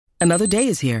Another day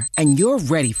is here, and you're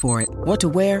ready for it. What to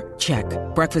wear? Check.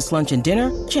 Breakfast, lunch, and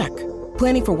dinner? Check.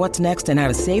 Planning for what's next and how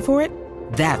to save for it?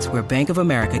 That's where Bank of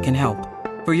America can help.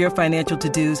 For your financial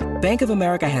to-dos, Bank of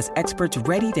America has experts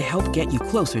ready to help get you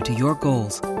closer to your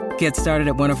goals. Get started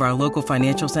at one of our local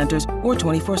financial centers or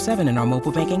 24/7 in our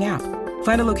mobile banking app.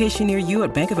 Find a location near you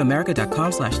at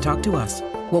bankofamerica.com/talktous.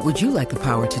 What would you like the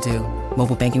power to do?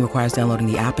 Mobile banking requires downloading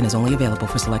the app and is only available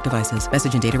for select devices.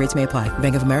 Message and data rates may apply.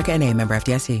 Bank of America N.A., member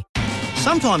FDIC.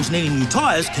 Sometimes needing new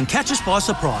tyres can catch us by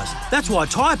surprise. That's why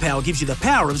Tyre Power gives you the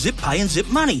power of Zip Pay and Zip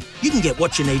Money. You can get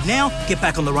what you need now, get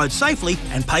back on the road safely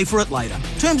and pay for it later.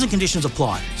 Terms and conditions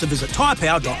apply. So visit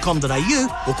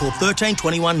tyrepower.com.au or call 13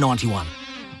 21 91.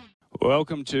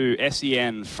 Welcome to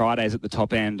SEN Fridays at the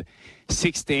top end,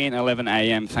 16:11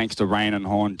 a.m. Thanks to Rain and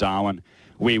Horn, Darwin.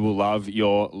 We will love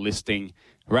your listing.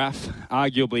 Raf,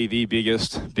 arguably the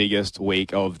biggest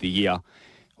week of the year.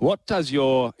 What does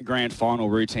your grand final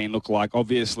routine look like?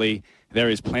 Obviously, there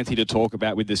is plenty to talk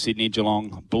about with the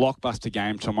Sydney-Geelong blockbuster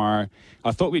game tomorrow.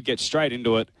 I thought we'd get straight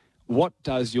into it. What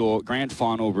does your grand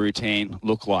final routine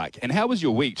look like? And how was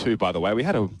your week too, by the way? We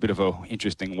had a bit of an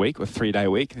interesting week, a 3-day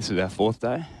week. This is our 4th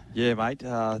day. Yeah, mate.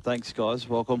 Thanks, guys.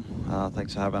 Welcome.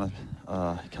 Thanks for having us.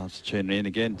 Comes to tune in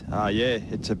again. Yeah,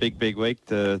 it's a big week.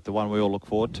 The one we all look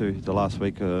forward to. The last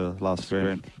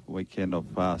weekend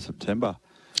of September.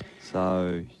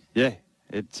 So yeah,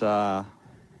 it's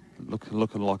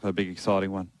looking like a big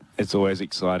exciting one. It's always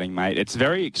exciting, mate. It's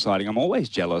very exciting. I'm always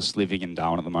jealous living in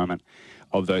Darwin at the moment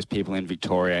of those people in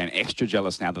Victoria, and extra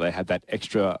jealous now that they had that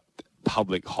extra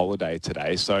public holiday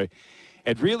today. So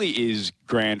it really is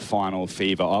grand final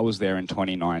fever. I was there in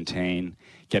 2019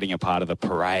 getting a part of the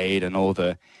parade and all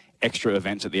the extra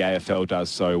events that the AFL does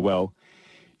so well.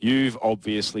 You've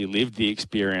obviously lived the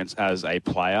experience as a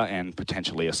player and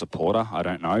potentially a supporter, I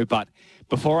don't know. But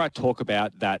before I talk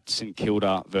about that St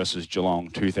Kilda versus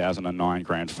Geelong 2009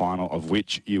 grand final, of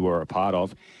which you were a part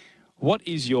of, what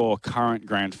is your current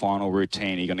grand final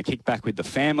routine? Are you going to kick back with the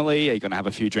family? Are you going to have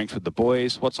a few drinks with the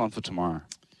boys? What's on for tomorrow?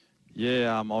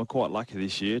 Yeah, I'm quite lucky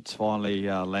this year. It's finally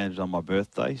landed on my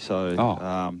birthday,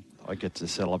 so I get to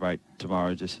celebrate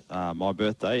tomorrow, just my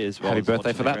birthday as well. Happy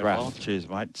birthday for that, Ralph. Cheers,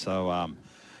 mate. So,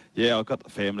 yeah, I've got the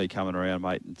family coming around,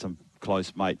 mate, and some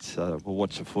close mates. We'll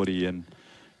watch the footy and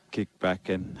kick back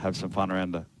and have some fun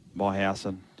around my house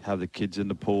and have the kids in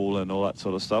the pool and all that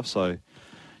sort of stuff. So,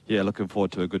 yeah, looking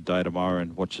forward to a good day tomorrow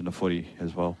and watching the footy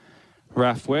as well.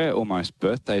 Raf, we're almost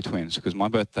birthday twins because my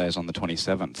birthday is on the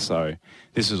 27th, so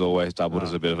this is always doubled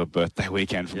as a bit of a birthday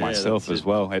weekend for myself as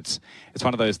well. It's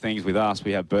one of those things with us.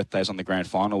 We have birthdays on the grand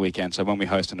final weekend, so when we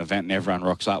host an event and everyone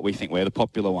rocks up, we think we're the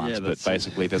popular ones, but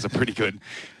basically there's a pretty good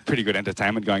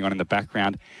entertainment going on in the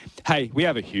background. Hey, we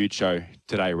have a huge show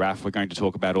today, Raf. We're going to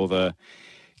talk about all the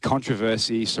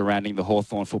controversy surrounding the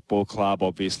Hawthorn Football Club.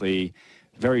 Obviously,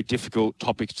 very difficult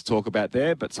topics to talk about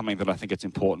there, but something that I think it's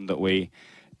important that we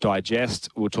digest.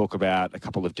 We'll talk about a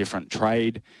couple of different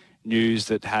trade news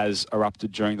that has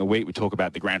erupted during the week. We talk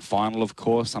about the grand final, of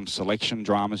course, some selection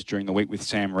dramas during the week with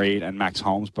Sam Reid and Max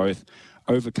Holmes both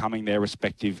overcoming their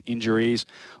respective injuries.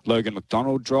 Logan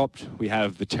McDonald dropped. We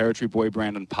have the Territory boy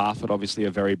Brandon Parfitt, obviously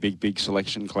a very big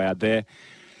selection cloud there.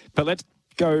 But let's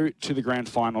go to the grand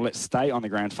final. Let's stay on the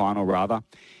grand final, rather.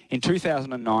 In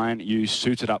 2009, you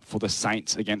suited up for the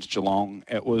Saints against Geelong.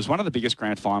 It was one of the biggest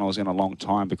grand finals in a long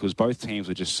time because both teams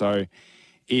were just so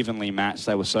evenly matched.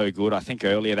 They were so good. I think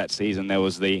earlier that season there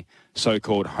was the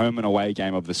so-called home and away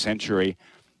game of the century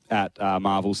at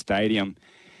Marvel Stadium.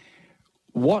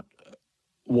 What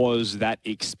was that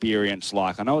experience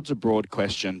like? I know it's a broad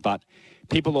question, but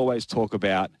people always talk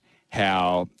about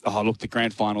how, the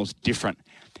grand final's different.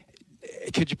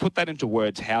 Could you put that into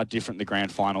words, how different the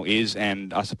grand final is,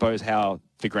 and I suppose how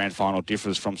the grand final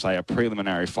differs from, say, a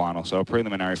preliminary final? So a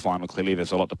preliminary final, clearly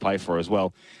there's a lot to play for as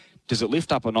well. Does it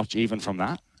lift up a notch even from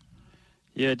that?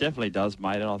 Yeah, it definitely does,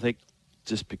 mate. And I think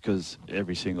just because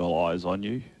every single eye is on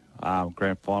you,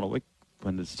 grand final week,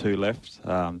 when there's two left,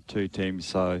 two teams.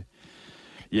 So,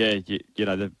 yeah,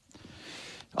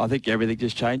 I think everything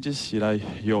just changes. You know,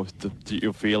 your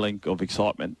feeling of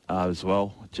excitement as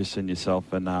well, just in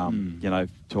yourself, and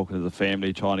talking to the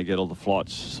family, trying to get all the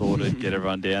flights sorted, get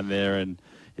everyone down there, and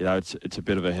it's a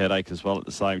bit of a headache as well at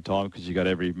the same time because you got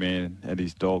every man and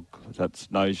his dog that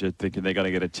knows you thinking they're going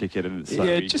to get a ticket, and it's so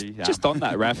easy. Just on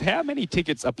that, Raf, how many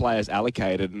tickets are players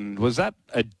allocated, and was that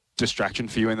a distraction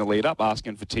for you in the lead-up,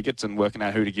 asking for tickets and working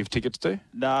out who to give tickets to?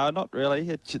 No, not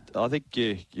really. I think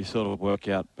you sort of work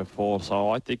out before,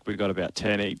 so I think we got about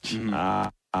 10 each.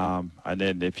 And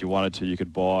then if you wanted to, you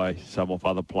could buy some of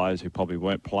other players who probably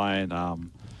weren't playing.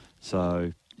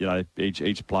 So,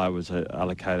 each player was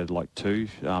allocated like 2.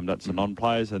 That's the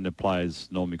non-players, and the players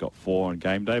normally got 4 on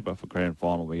game day. But for grand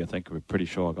final week, I think we're pretty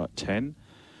sure I got 10.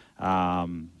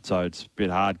 So it's a bit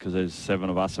hard because there's 7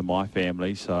 of us in my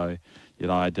family. So,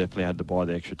 I definitely had to buy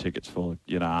the extra tickets for,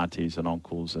 aunties and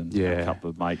uncles and a couple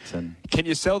of mates. And can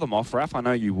you sell them off, Raph? I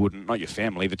know you wouldn't, not your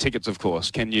family, the tickets, of course.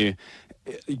 Can you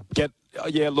get,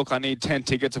 look, I need 10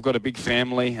 tickets, I've got a big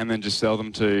family, and then just sell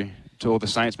them to all the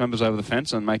Saints members over the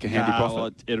fence and make a handy profit?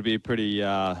 Well, it'll be pretty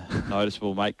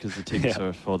noticeable, mate, because the tickets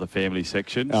are for the family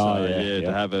section.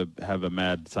 To have a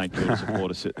mad St Kilda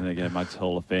supporter sitting there amongst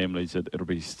all the families, it'll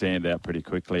be stand out pretty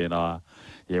quickly, and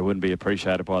it wouldn't be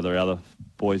appreciated by the other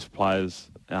boys players,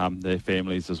 their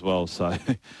families as well. So,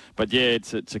 but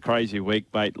it's a crazy week,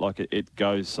 mate. Like it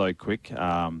goes so quick.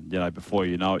 Before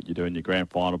you know it, you're doing your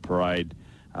grand final parade.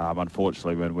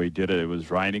 Unfortunately, when we did it, it was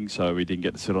raining, so we didn't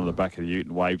get to sit on the back of the ute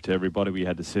and wave to everybody. We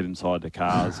had to sit inside the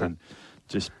cars and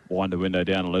just wind the window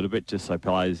down a little bit, just so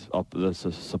the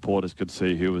supporters could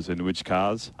see who was in which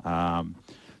cars. That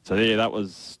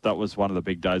was one of the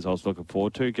big days I was looking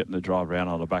forward to, getting to drive around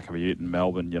on the back of a ute in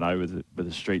Melbourne, with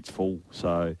the streets full.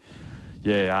 So,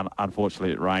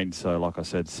 unfortunately it rained. So, like I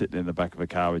said, sitting in the back of a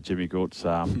car with Jimmy Gutz,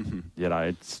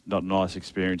 it's not a nice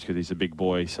experience because he's a big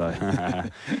boy. So.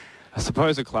 I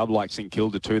suppose a club like St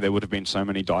Kilda too, there would have been so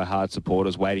many die-hard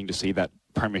supporters waiting to see that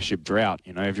premiership drought.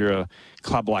 If you're a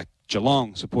club like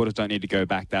Geelong, supporters don't need to go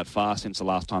back that far since the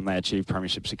last time they achieved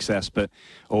premiership success, but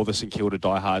all the St Kilda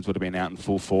diehards would have been out in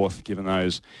full force given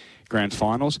those grand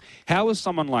finals. How was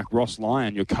someone like Ross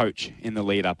Lyon, your coach, in the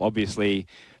lead-up? Obviously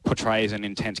portrays an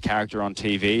intense character on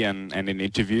TV and in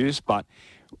interviews, but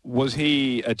was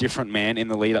he a different man in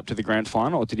the lead-up to the grand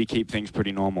final, or did he keep things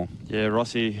pretty normal? Yeah,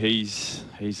 Rossi, he's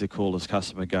the coolest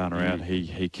customer going around.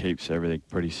 He keeps everything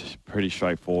pretty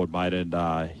straightforward, mate. And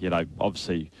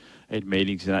obviously in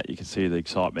meetings and that, you can see the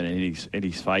excitement in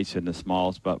his face and the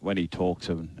smiles. But when he talks,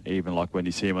 and even like when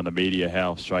you see him on the media,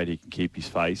 how straight he can keep his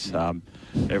face.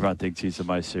 Everyone thinks he's the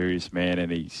most serious man,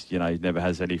 and he never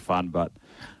has any fun. But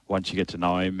once you get to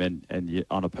know him and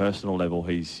on a personal level,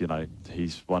 he's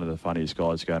one of the funniest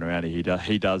guys going around.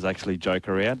 He does actually joke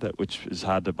around, which is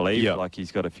hard to believe. Yep. Like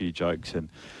he's got a few jokes, and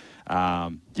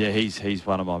he's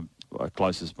one of my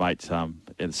closest mates. And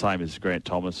the same as Grant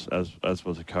Thomas, as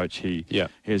was a coach. He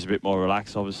was a bit more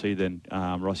relaxed, obviously, than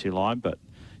Rossi Lyon, but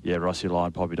Rossi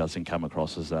Lyon probably doesn't come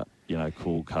across as that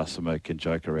cool customer, can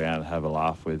joke around and have a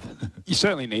laugh with. You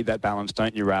certainly need that balance,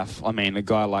 don't you, Raph? I mean, a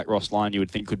guy like Ross Lyon you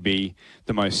would think could be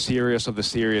the most serious of the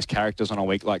serious characters on a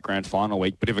week like grand final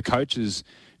week, but if a coach is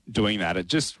doing that, it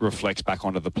just reflects back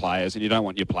onto the players, and you don't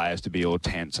want your players to be all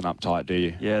tense and uptight, do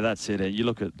you? Yeah, that's it. And you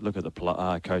look at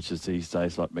the coaches these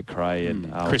days like McRae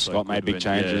and Chris Scott made big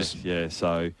changes. Yeah,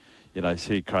 so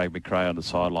see Craig McRae on the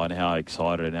sideline, how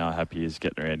excited and how happy he is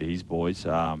getting around to his boys.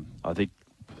 I think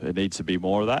it needs to be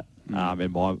more of that,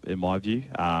 in my view.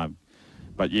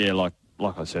 But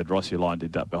like I said, Rossi Lyon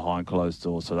did that behind closed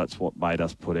doors, so that's what made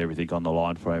us put everything on the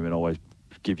line for him and always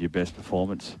give your best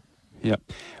performance.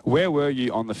 Yep. Where were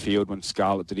you on the field when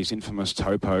Scarlett did his infamous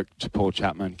toe poke to Paul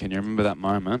Chapman? Can you remember that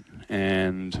moment?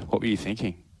 And what were you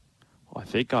thinking? I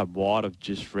think I might have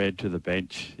just ran to the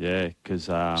bench, because...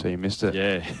 so you missed it?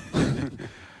 Yeah.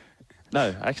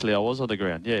 No, actually, I was on the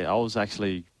ground. Yeah, I was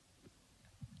actually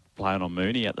playing on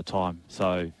Mooney at the time.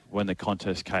 So when the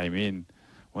contest came in,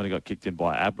 when it got kicked in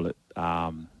by Ablett,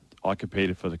 I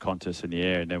competed for the contest in the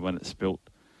air, and then when it spilt,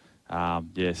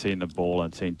 seeing the ball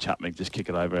and seeing Chapman just kick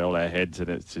it over all our heads, and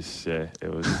it's just,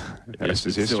 it was... it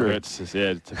still hurts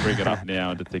to bring it up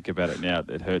now and to think about it now.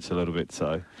 It hurts a little bit,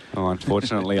 so... Well,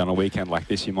 unfortunately, on a weekend like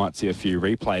this, you might see a few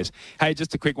replays. Hey,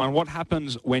 just a quick one. What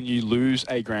happens when you lose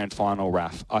a grand final,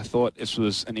 Raph? I thought this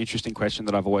was an interesting question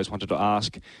that I've always wanted to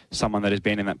ask someone that has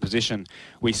been in that position.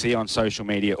 We see on social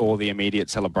media all the immediate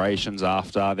celebrations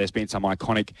after. There's been some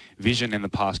iconic vision in the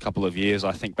past couple of years.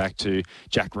 I think back to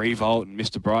Jack Revolt and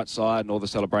Mr. Brightside and all the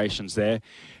celebrations there.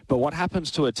 But what happens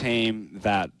to a team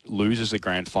that loses a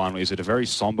grand final? Is it a very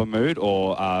somber mood,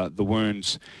 or the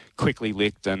wounds quickly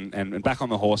licked and back on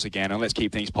the horse again, and let's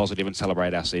keep things positive and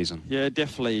celebrate our season? Yeah,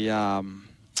 definitely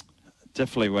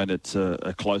when it's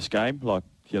a close game, like,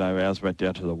 ours went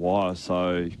down to the wire,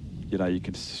 so,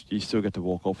 you still get to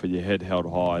walk off with your head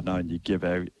held high, knowing you give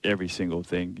every single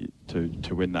thing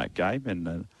to win that game.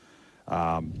 And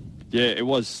it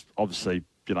was obviously,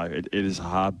 it is a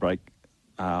heartbreak.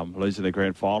 Losing the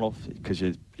grand final, because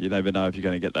you never know if you're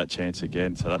going to get that chance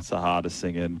again. So that's the hardest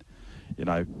thing, and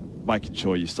making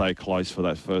sure you stay close for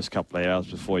that first couple of hours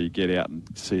before you get out and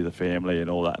see the family and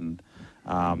all that, and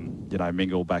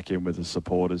mingle back in with the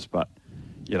supporters. But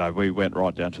we went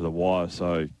right down to the wire.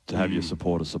 So to have your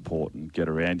supporters support and get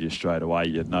around you straight away,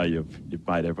 you've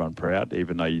made everyone proud,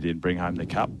 even though you didn't bring home the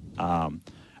cup.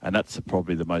 And that's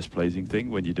probably the most pleasing thing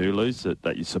when you do lose,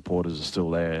 that your supporters are still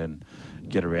there and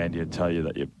get around you and tell you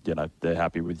that they're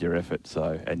happy with your effort.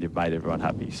 So, and you've made everyone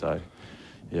happy. So,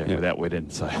 without winning.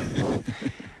 So.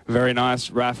 Very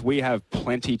nice, Raf. We have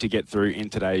plenty to get through in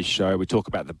today's show. We talk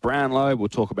about the Brownlow. We'll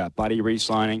talk about Buddy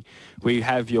re-signing. We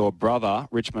have your brother,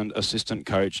 Richmond assistant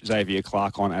coach Xavier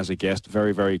Clark, on as a guest.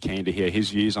 Very, very keen to hear his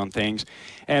views on things.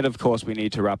 And, of course, we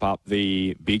need to wrap up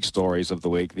the big stories of the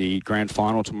week, the grand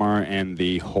final tomorrow and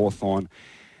the Hawthorn,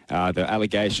 the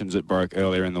allegations that broke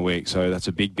earlier in the week. So that's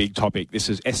a big, big topic. This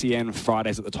is SEN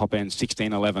Fridays at the Top End,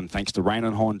 1611. Thanks to Rain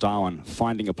and Horn Darwin,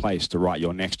 finding a place to write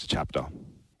your next chapter.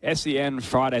 SEN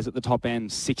Fridays at the Top End,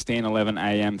 16:11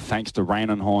 a.m. Thanks to Rain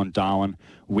and Horn Darwin.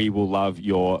 We will love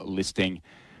your listing.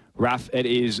 Raf, it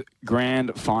is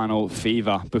grand final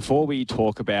fever. Before we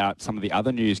talk about some of the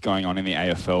other news going on in the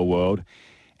AFL world,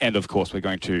 and of course we're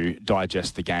going to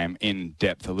digest the game in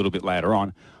depth a little bit later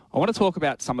on, I want to talk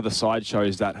about some of the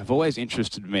sideshows that have always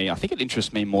interested me. I think it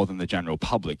interests me more than the general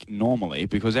public normally,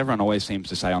 because everyone always seems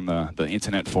to say on the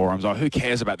internet forums, who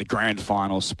cares about the grand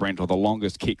final sprint or the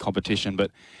longest kick competition?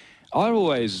 But I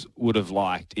always would have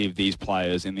liked if these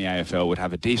players in the AFL would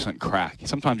have a decent crack.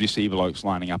 Sometimes you see blokes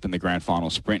lining up in the grand final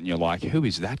sprint and you're like, who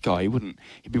is that guy?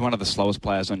 He'd be one of the slowest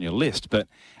players on your list. But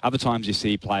other times you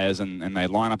see players and they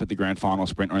line up at the grand final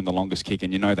sprint or in the longest kick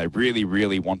and they really,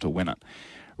 really want to win it.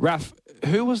 Raf,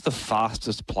 who was the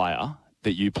fastest player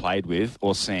that you played with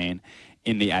or seen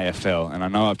in the AFL? And I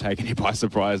know I've taken you by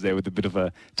surprise there with a bit of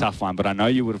a tough one, but I know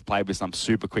you would have played with some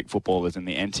super quick footballers in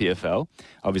the NTFL,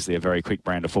 obviously a very quick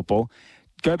brand of football.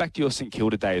 Go back to your St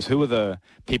Kilda days. Who were the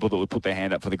people that would put their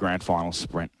hand up for the grand final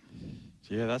sprint?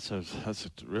 Yeah, that's a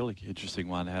really interesting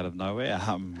one out of nowhere.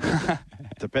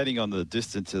 Depending on the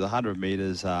distance, the 100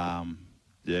 metres, I'd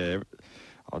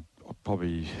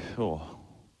probably...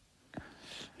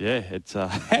 Yeah, it's...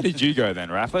 How did you go then,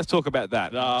 Raf? Let's talk about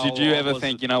that. Did you ever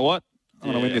think, you know what? I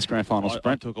want to win this grand final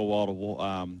sprint? I took a while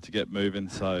to get moving,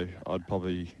 so I'd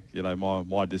probably,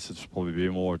 my distance would probably be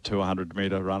more a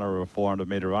 200-metre runner or a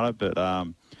 400-metre runner. But, I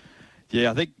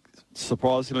think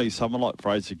surprisingly, someone like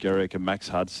Fraser Gehrig and Max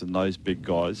Hudson, those big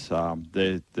guys,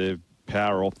 they're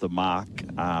power off the mark.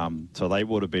 So they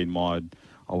would have been I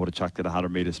would have chucked in a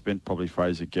 100-metre sprint, probably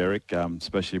Fraser Gehrig,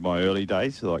 especially in my early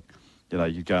days,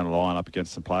 you go and line up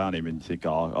against the player on him and you think,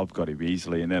 I've got him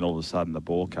easily. And then all of a sudden the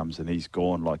ball comes and he's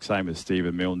gone. Like same with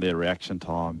Stephen Milne, their reaction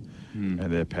time and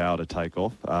their power to take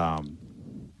off.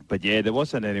 But yeah, there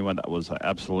wasn't anyone that was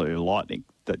absolutely lightning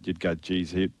that you'd go,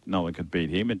 geez, no one could beat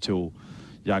him until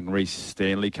young Reece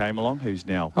Stanley came along, who's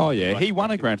now... Oh, yeah, he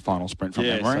won a grand final sprint from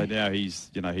memory. So now he's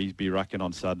be rucking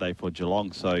on Saturday for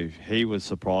Geelong. So he was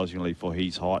surprisingly, for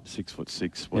his height,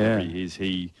 6'6", whatever he is,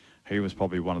 he was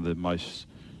probably one of the most...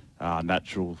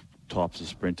 natural types of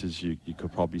sprinters you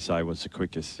could probably say was the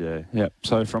quickest, Yep.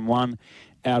 So from one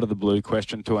out of the blue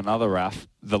question to another, Raf,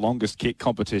 the longest kick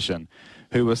competition.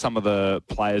 Who were some of the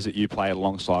players that you played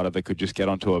alongside of that could just get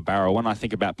onto a barrel? When I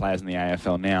think about players in the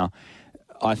AFL now,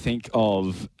 I think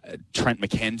of Trent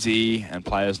McKenzie and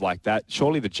players like that.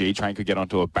 Surely the G-Train could get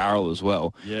onto a barrel as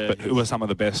well. Yeah. But who were some of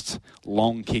the best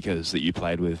long kickers that you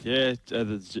played with? Yeah,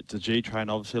 the G-Train,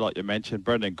 obviously, like you mentioned.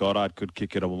 Brendan Goddard could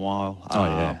kick it a mile.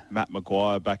 Matt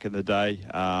Maguire back in the day.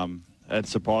 And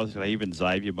surprisingly, even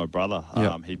Xavier, my brother,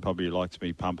 he probably likes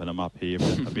me pumping him up here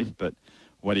a bit. But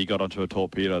when he got onto a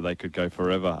torpedo, they could go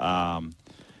forever. I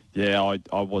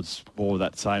was more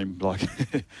that same, like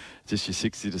just your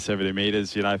 60 to 70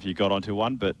 metres, if you got onto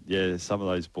one. But yeah, some of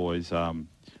those boys,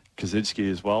 Kaczynski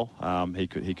as well, he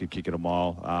could kick it a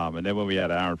mile. And then when we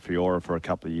had Aaron Fiora for a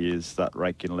couple of years, that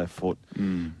rake in left foot,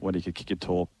 when he could kick it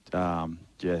torp,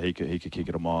 he could kick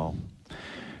it a mile.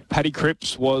 Paddy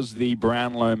Cripps was the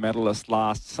Brownlow medalist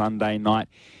last Sunday night.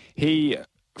 He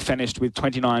finished with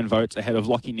 29 votes ahead of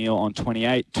Lachie Neale on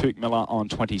 28, Tuke Miller on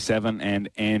 27, and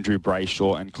Andrew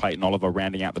Brayshaw and Clayton Oliver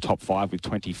rounding out the top 5 with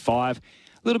 25. A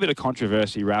little bit of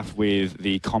controversy, Raf, with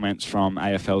the comments from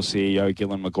AFL CEO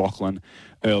Gillan McLachlan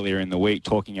earlier in the week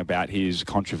talking about his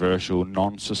controversial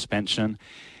non-suspension.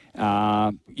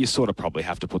 You sort of probably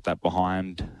have to put that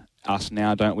behind us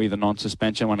now, don't we, the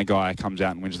non-suspension? When a guy comes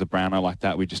out and wins the Brownlow like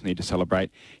that, we just need to celebrate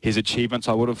his achievements,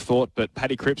 I would have thought. But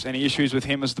Paddy Cripps, any issues with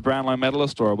him as the Brownlow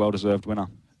medalist or a well-deserved winner?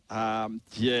 I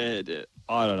don't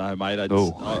know, mate.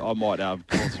 I might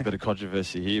cause a bit of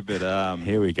controversy here, but...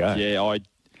 here we go. Yeah,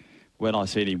 when I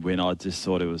seen him win, I just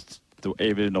thought it was...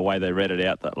 Even the way they read it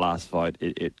out, that last vote,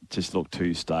 it just looked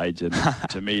too staged. And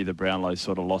to me, the Brownlow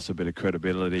sort of lost a bit of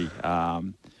credibility.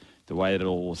 the way it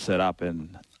all was set up,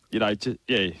 and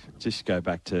just go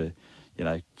back to,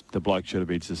 the bloke should have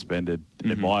been suspended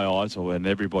in my eyes or in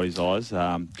everybody's eyes.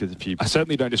 Because I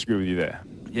certainly don't disagree with you there.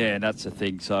 Yeah, and that's the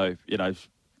thing. So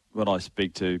when I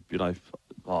speak to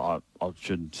I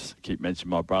shouldn't keep mentioning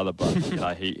my brother, but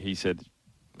he said,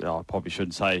 I probably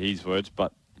shouldn't say his words,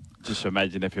 but just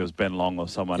imagine if it was Ben Long or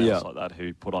someone else like that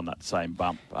who put on that same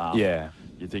bump.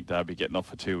 You think they'd be getting off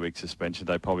for 2 weeks suspension.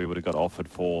 They probably would have got offered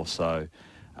 4. So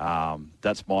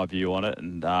that's my view on it.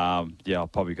 And I'm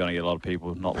probably going to get a lot of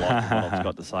people not liking what I've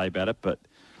got to say about it. But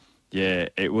yeah,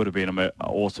 it would have been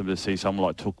awesome to see someone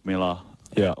like Took Miller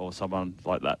or someone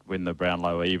like that win the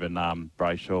Brownlow, or even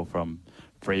Brayshaw from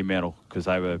Fremantle, because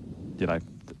they were,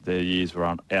 their years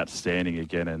were outstanding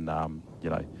again. And,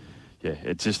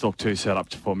 it just looked too set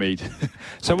up for me.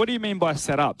 So what do you mean by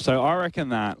set up? So I reckon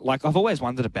that, I've always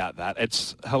wondered about that.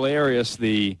 It's hilarious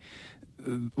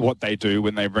what they do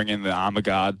when they bring in the armour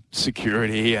guard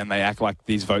security and they act like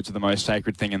these votes are the most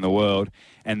sacred thing in the world.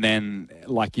 And then,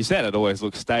 like you said, it always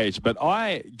looks staged. But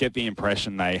I get the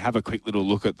impression they have a quick little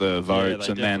look at the votes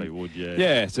and then would,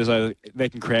 so they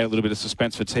can create a little bit of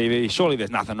suspense for TV. Surely there's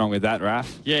nothing wrong with that,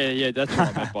 Raf. Yeah, that's what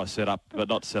I meant by set up, but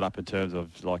not set up in terms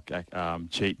of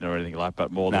cheating or anything like that,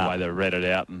 but more the way they read it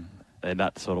out and in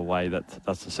that sort of way.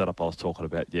 That's the setup I was talking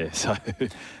about. Yeah, so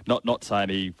not saying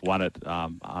he won it,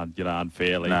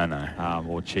 unfairly,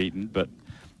 or cheating, but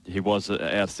he was an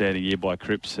outstanding year by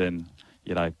Cripps, and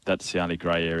that's the only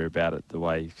grey area about it. The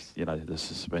way the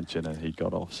suspension and he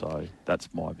got off. So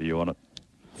that's my view on it.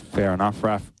 Fair enough,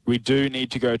 Raf. We do need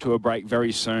to go to a break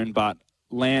very soon, but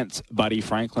Lance Buddy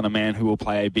Franklin, a man who will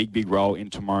play a big role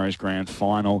in tomorrow's grand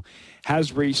final,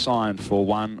 has re-signed for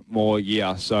 1 more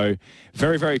year. So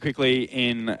very, very quickly,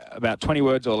 in about 20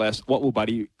 words or less, what will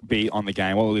Buddy be on the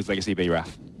game? What will his legacy be,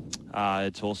 Raf?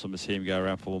 It's awesome to see him go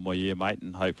around for 1 more year, mate,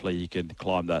 and hopefully he can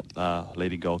climb that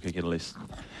leading goal kicking list.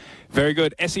 Very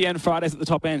good. SEN Fridays at the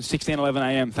top end, 16:11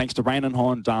 a.m. Thanks to Rain and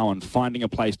Horn Darwin, finding a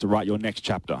place to write your next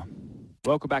chapter.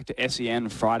 Welcome back to SEN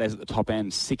Fridays at the top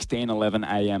end, 16:11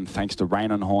 a.m. Thanks to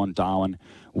Rain and Horn Darwin.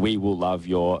 We will love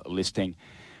your listing.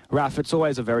 Raf, it's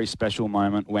always a very special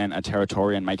moment when a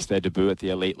Territorian makes their debut at the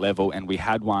elite level, and we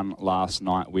had one last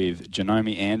night with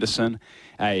Janome Anderson,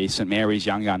 a St Mary's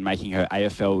young gun, making her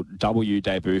AFLW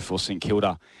debut for St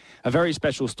Kilda. A very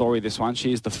special story, this one.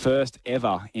 She is the first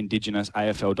ever Indigenous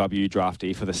AFLW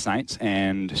draftee for the Saints,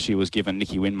 and she was given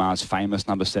Nicky Winmar's famous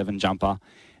number 7 jumper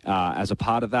as a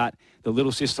part of that. The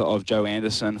little sister of Joe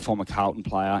Anderson, former Carlton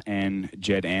player, and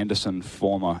Jed Anderson,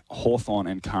 former Hawthorn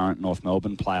and current North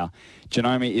Melbourne player.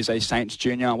 Janome is a Saints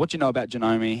junior. What do you know about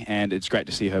Janome? And it's great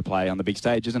to see her play on the big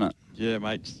stage, isn't it? Yeah,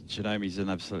 mate, Janome's an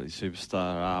absolute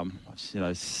superstar.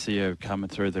 See her coming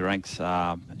through the ranks,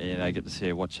 and I get to see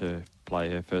her, watch her play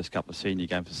her first couple of senior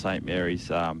games for St Mary's.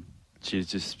 She's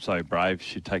just so brave.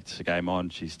 She takes the game on.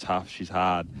 She's tough. She's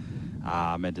hard.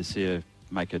 And to see her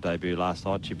make her debut last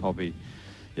night, she probably,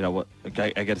 I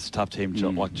guess it's a tough team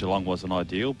like Geelong wasn't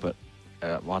ideal, but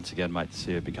once again, mate, to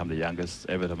see her become the youngest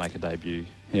ever to make a debut.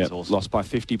 Yeah, awesome. Lost by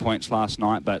 50 points last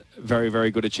night, but very,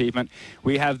 very good achievement.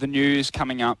 We have the news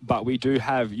coming up, but we do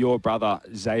have your brother,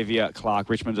 Xavier Clark,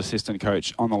 Richmond's assistant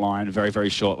coach, on the line very, very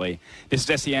shortly. This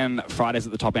is SEN Fridays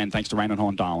at the top end, thanks to Rain and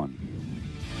Horn Darwin.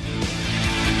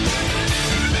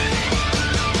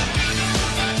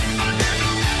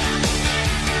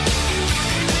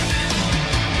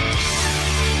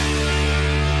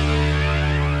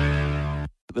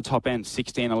 At the top end,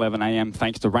 16:11 a.m.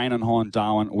 Thanks to Rain and Horn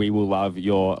Darwin, we will love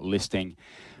your listing.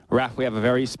 Raf, we have a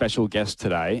very special guest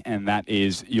today, and that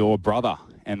is your brother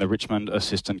and the Richmond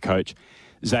assistant coach,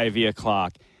 Xavier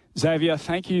Clark. Xavier,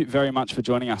 thank you very much for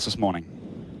joining us this morning.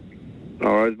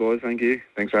 All right, boys, thank you.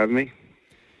 Thanks for having me.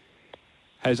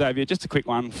 Hey, Xavier, just a quick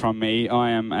one from me.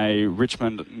 I am a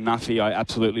Richmond nuffy. I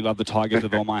absolutely love the Tigers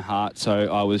with all my heart,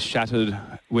 so I was shattered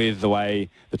with the way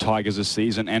the Tigers'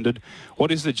 season ended.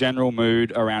 What is the general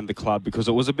mood around the club? Because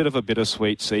it was a bit of a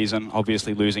bittersweet season.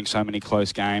 Obviously, losing so many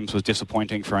close games was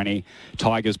disappointing for any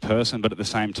Tigers person, but at the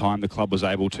same time, the club was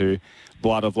able to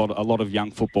blood a lot of young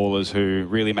footballers who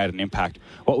really made an impact.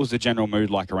 What was the general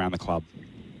mood like around the club?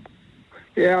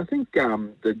 Yeah, I think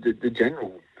the general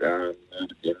mood at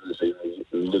the end of the season was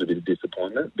a little bit of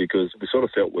disappointment because we sort of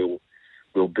felt we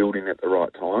were building at the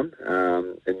right time.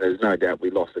 And there's no doubt we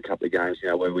lost a couple of games,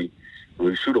 where we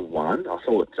should have won. I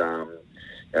thought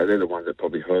they're the ones that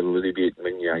probably hurt a little bit. I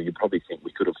mean, you probably think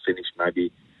we could have finished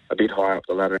maybe a bit higher up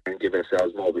the ladder and give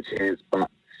ourselves more of a chance. But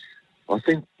I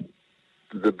think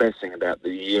the best thing about the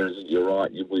year is, you're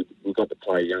right, we got to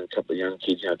play a couple of young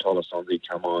kids. Tyler Sonzi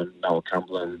come on, Noah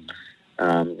Cumberland,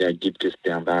 Gib just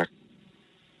down back.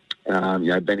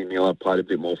 Benny Miller played a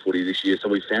bit more footy this year, so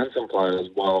we found some players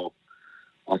while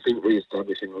I think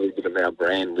re-establishing a little bit of our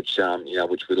brand, which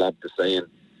we love to see. And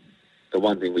the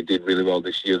one thing we did really well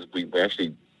this year is we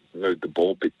actually moved the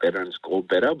ball a bit better and scored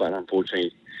better, but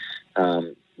unfortunately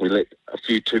we let a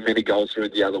few too many goals through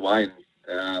the other way,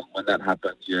 and when that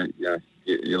happens, you're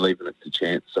leaving it to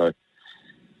chance. So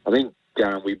I think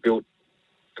we built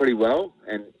pretty well,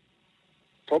 and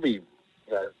probably,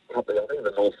 I think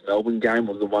the North Melbourne game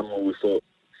was the one where we thought,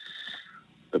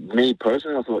 but me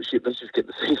personally, I thought, shit, let's just get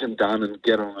the season done and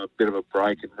get on a bit of a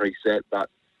break and reset. But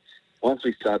once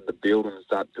we started to build and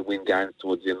started to win games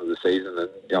towards the end of the season, and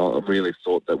I really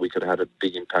thought that we could have had a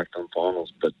big impact on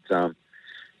finals. But so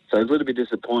it was a little bit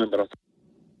disappointing, but I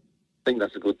think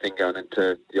that's a good thing going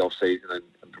into the off-season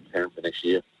and preparing for next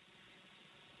year.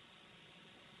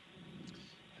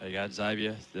 There you go,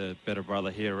 Xavier, the better brother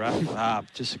here,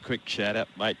 Raph. Just a quick shout-out,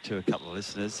 mate, to a couple of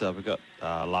listeners. We've got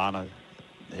Lana,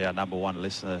 our number one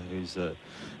listener, who's a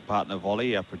partner of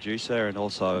Ollie, our producer, and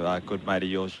also a good mate of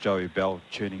yours, Joey Bell,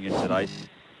 tuning in today.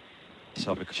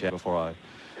 So I'll shout before I...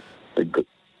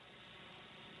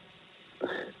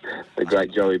 The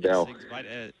great Joey Bell. Thanks,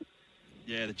 mate.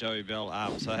 Yeah, the Joey Bell.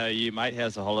 So how are you, mate?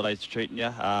 How's the holidays treating you?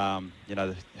 How's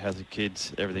the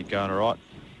kids? Everything going all right?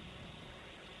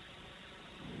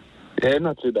 Yeah,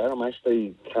 not too bad. I'm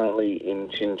actually currently in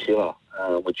Chinchilla,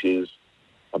 which is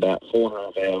about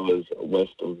 4.5 hours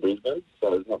west of Brisbane, so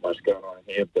there's not much going on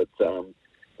here, but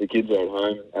the kids are at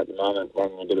home at the moment,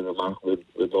 running a bit of a muck with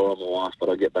Laura, my wife, but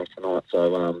I get back tonight,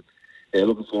 so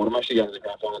looking forward. I'm actually going to the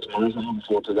grand final tomorrow, so I'm looking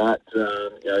forward to that,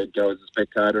 go as a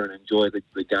spectator and enjoy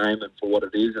the game and for what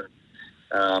it is, and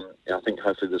I think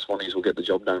hopefully the Swannies will get the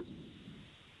job done.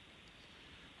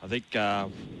 I think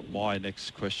my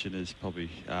next question is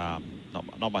probably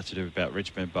not much to do about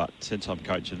Richmond, but since I'm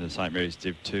coaching the St Mary's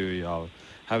Div 2, I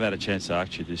haven't had a chance to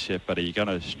ask you this yet, but are you going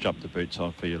to strap the boots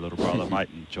on for your little brother, mate,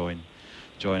 and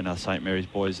join our St Mary's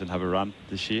boys and have a run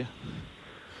this year?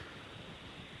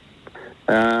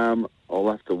 I'll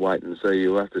have to wait and see.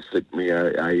 You'll have to slip me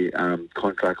a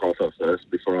contract offer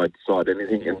first before I decide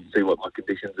anything and see what my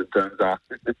conditions and terms are.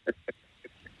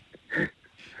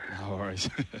 No worries.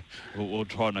 We'll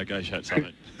try and negotiate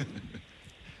something.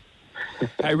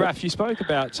 Hey, Raph, you spoke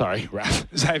about... Sorry, Raph.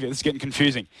 Xavier, this is getting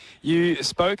confusing. You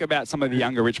spoke about some of the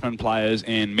younger Richmond players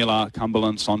in Miller,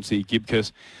 Cumberland, Sonsie,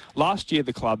 Gibcus. Last year,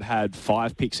 the club had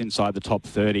 5 picks inside the top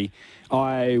 30.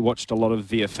 I watched a lot of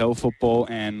VFL football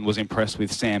and was impressed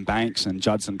with Sam Banks and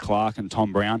Judson Clark and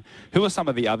Tom Brown. Who are some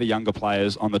of the other younger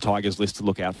players on the Tigers list to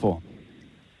look out for?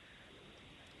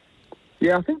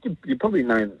 Yeah, I think you probably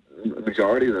know the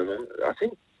majority of them. I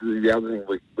think the other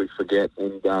thing we forget,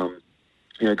 and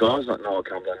guys like Noah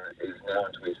Cumberland is now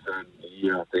into his 3rd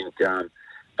year, I think,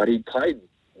 but he played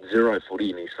 0 footy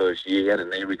in his first year. He had a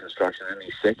knee reconstruction, and in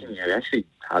his second year he actually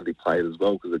hardly played as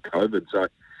well because of COVID. So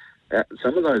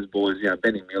some of those boys,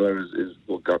 Benny Miller is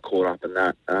got caught up in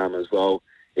that as well,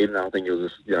 even though I think it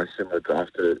was a similar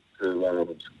draft to a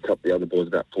couple of the other boys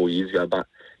about 4 years ago, but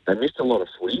they missed a lot of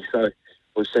footy, so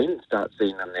we've start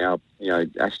seeing them now,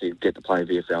 actually get to play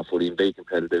VFL footy and be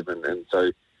competitive. And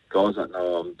so guys like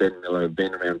Ben Miller have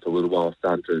been around for a little while,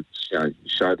 starting to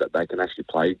show that they can actually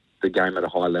play the game at a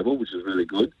high level, which is really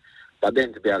good. But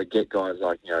then to be able to get guys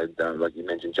like, like you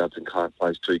mentioned, Judson Clark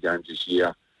plays 2 games this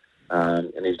year,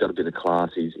 and he's got a bit of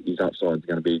class. His upside is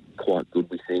going to be quite good,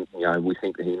 we think. We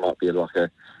think that he might be like a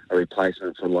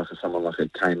replacement for someone like a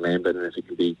Kane Lambert, and if he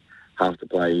can be half the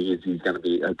player he is, he's going to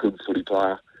be a good footy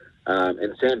player.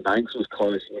 And Sam Banks was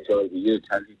close in the year,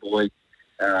 Tassie boy.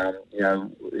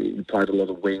 He played a lot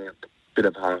of wing, a bit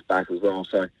of half back as well.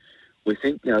 So we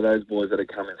think, those boys that are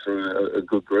coming through are a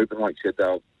good group. And like you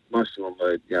said, most of them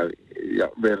are,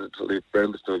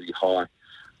 relatively high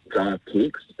draft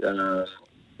picks.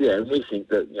 And we think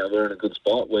that, we're in a good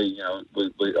spot. We're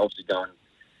obviously going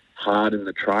hard in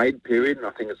the trade period, and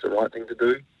I think it's the right thing to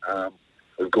do.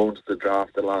 We've gone to the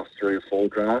draft the last 3 or 4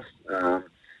 drafts.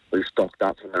 We've stocked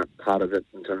up from that part of it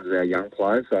in terms of our young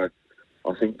players. So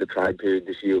I think the trade period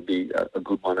this year will be a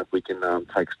good one if we can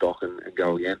take stock and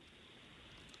go again.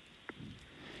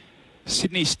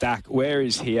 Sydney Stack, where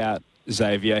is he at,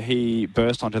 Xavier? He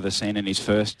burst onto the scene in his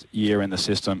first year in the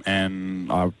system, and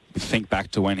I think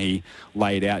back to when he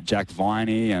laid out Jack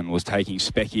Viney and was taking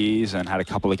speckies and had a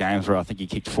couple of games where I think he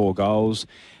kicked 4 goals.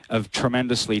 A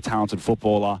tremendously talented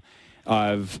footballer.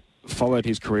 I've followed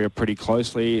his career pretty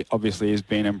closely. Obviously, he's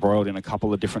been embroiled in a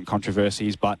couple of different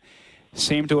controversies, but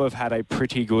seemed to have had a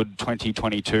pretty good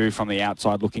 2022 from the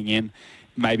outside looking in.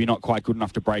 Maybe not quite good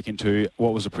enough to break into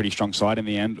what was a pretty strong side in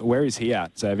the end. Where is he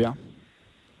at, Xavier?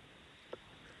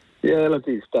 Yeah, look,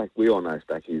 Stack. We all know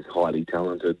Stack is highly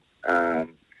talented.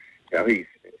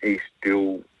 He's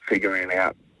still figuring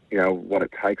out, what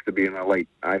it takes to be an elite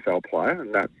AFL player,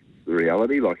 and that's the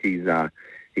reality. Like he's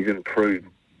improved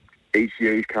each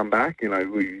year he's come back. We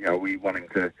want him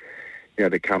to,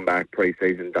 to come back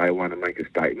pre-season day one and make a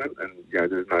statement. And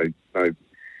there's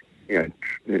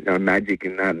no magic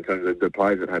in that in terms of the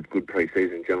players that have good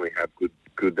pre-season generally have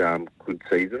good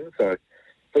seasons. So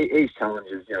his challenge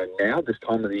is, now this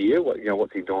time of the year,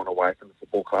 what's he doing away from the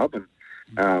football club?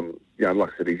 And like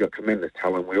I said, he's got tremendous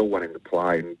talent. We all want him to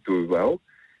play and do well.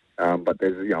 But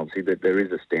there's obviously that there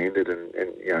is a standard,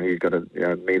 and he's got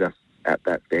to meet us at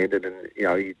that standard. And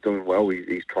he's doing well.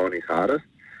 He's trying his hardest.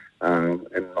 And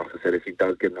like I said, if he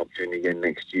does get an opportunity again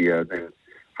next year, then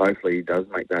hopefully he does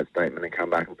make that statement and come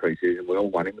back in pre-season. We all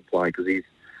want him to play because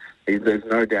there's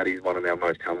no doubt he's one of our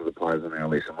most talented players on our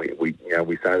list, and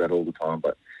we say that all the time.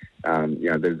 But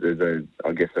there's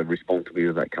a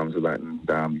responsibility that comes with that, and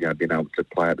being able to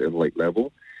play at the elite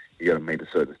level, you got to meet a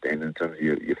certain standard in terms of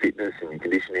your fitness and your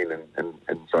conditioning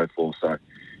and so forth. So,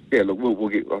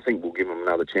 look, I think we'll give him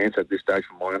another chance at this stage,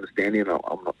 from my understanding.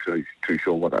 I'm not too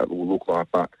sure what that will look like,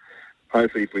 but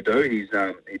hopefully, if we do,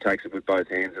 he takes it with both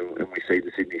hands, and we see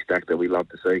the Sydney stack that we love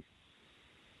to see.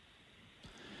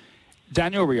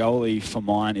 Daniel Rioli, for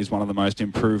mine, is one of the most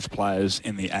improved players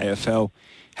in the AFL.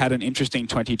 Had an interesting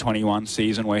 2021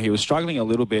 season where he was struggling a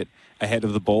little bit ahead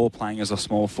of the ball, playing as a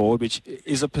small forward, which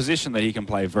is a position that he can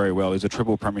play very well. He's a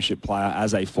triple premiership player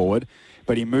as a forward,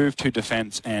 but he moved to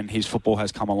defence and his football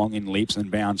has come along in leaps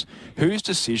and bounds. Whose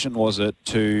decision was it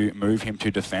to move him to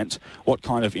defence? What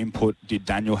kind of input did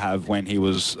Daniel have when he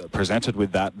was presented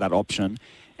with that option?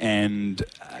 And,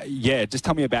 just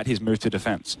tell me about his move to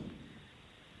defence.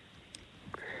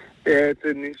 Yeah, it's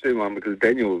an interesting one because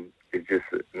Daniel is just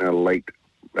an elite.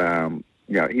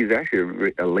 He's actually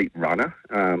an elite runner,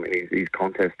 and his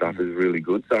contest stuff is really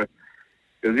good. So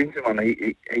it was interesting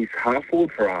one. He's half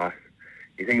forward for us.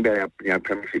 You think about our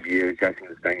premiership years, Jason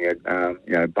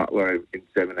Stanier, Butler in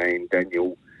 17,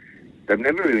 Daniel. They've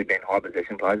never really been high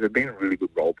possession players. They've been really good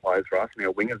role players for us, and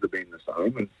our wingers have been the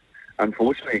same. And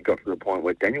unfortunately, it got to the point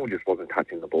where Daniel just wasn't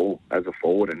touching the ball as a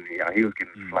forward, and he was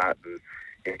getting flat and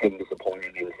he was getting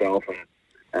disappointed in himself.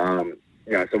 And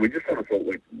so we just sort of thought,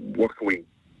 what can we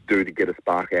do to get a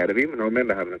spark out of him? And I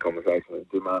remember having a conversation with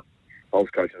Dimmer. I was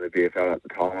coaching the VFL at the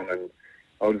time, and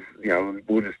I was,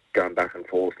 we were just going back and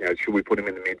forth. Should we put him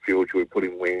in the midfield? Should we put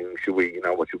him wing? Should we,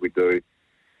 what should we do?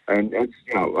 And it's,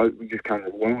 we just kind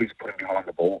of, why don't we just put him behind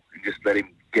the ball and just let him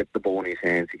get the ball in his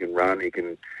hands? He can run, he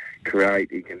can create,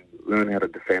 he can learn how to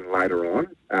defend later on.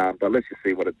 But let's just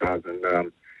see what it does.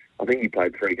 And I think he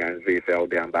played 3 games VFL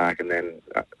down back, and then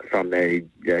from there,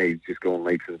 he's just gone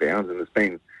leaps and bounds, and it's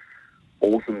been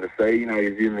awesome to see.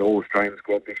 He's in the All-Australian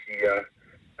squad this year.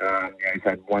 He's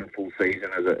had one full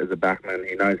season as a backman.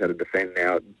 He knows how to defend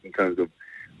now in terms of,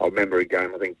 I remember a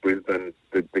game, I think Brisbane,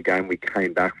 the game we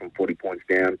came back from 40 points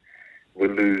down. We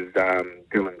lose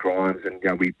Dylan Grimes,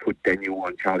 and we put Daniel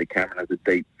on Charlie Cameron as a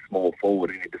deep, small forward,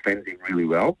 and he defends him really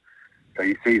well. So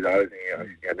you see those,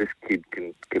 and this kid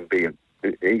can be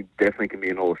he definitely can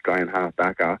be an All-Australian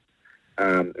half-backer.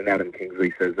 And Adam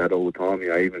Kingsley says that all the time,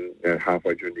 even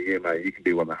halfway during the year, mate, you can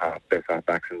be one of the best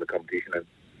half-backs in the competition. And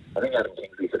I think Adam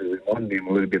Kingsley said it reminded him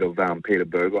a little bit of Peter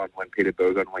Burgon when Peter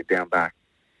Burgon went down back.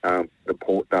 The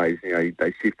Port days,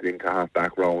 they shifted him to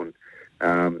half-back role,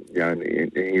 and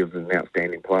he was an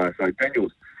outstanding player. So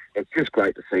Daniel's, it's just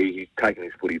great to see he's taking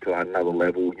his footy to another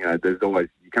level. There's always,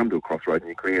 you come to a crossroads in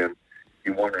your career and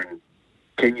you're wondering,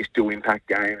 can you still impact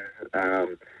games?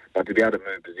 But to be able to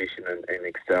move position and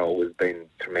excel has been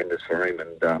tremendous for him,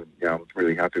 and I'm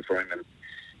really happy for him. And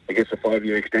he gets a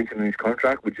 5-year extension in his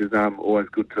contract, which is always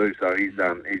good too. So he's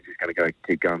just going to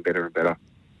keep going better and better.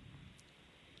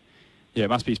 Yeah, it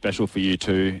must be special for you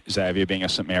too, Xavier, being a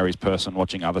St Mary's person,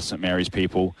 watching other St Mary's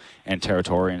people and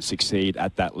Territorians succeed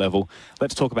at that level.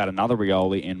 Let's talk about another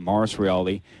Rioli in Maurice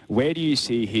Rioli. Where do you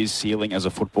see his ceiling as a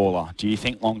footballer? Do you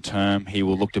think long-term he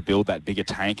will look to build that bigger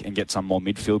tank and get some more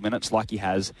midfield minutes like he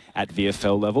has at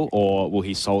VFL level, or will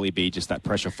he solely be just that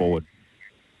pressure forward?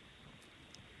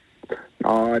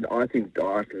 I think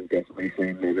I can definitely see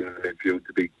him moving in the midfield,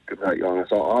 to be completely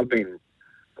honest. I've been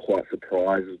quite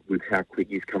surprised with how quick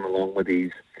he's come along with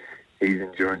his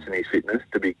endurance and his fitness,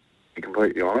 to be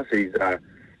completely honest.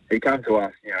 He came to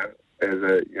us, as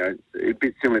a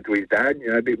bit similar to his dad,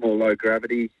 a bit more low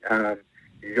gravity.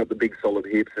 He's got the big solid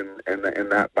hips and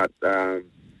that, but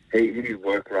his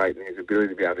work rate and his ability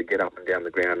to be able to get up and down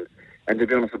the ground, and to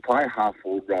be honest, to play a half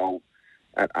forward role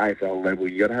at AFL level,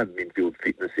 you got to have midfield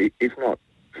fitness, if not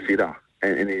fitter,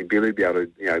 and the ability to be able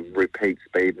to repeat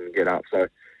speed and get up. So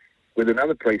with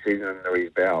another pre-season under his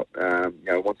belt,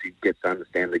 once he gets to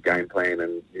understand the game plan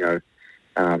and,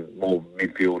 more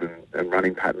midfield and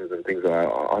running patterns and things like that,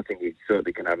 I think he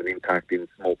certainly can have an impact in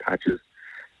small patches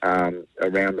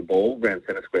around the ball, around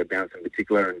centre square bounce in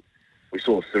particular. And we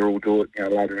saw Cyril do it,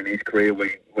 later in his career where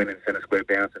he went in centre square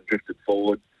bounce and drifted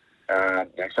forward.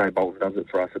 Shane Bolton does it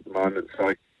for us at the moment.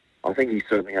 So I think he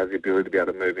certainly has the ability to be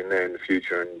able to move in there in the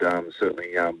future and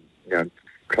certainly,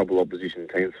 trouble opposition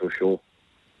teams for sure.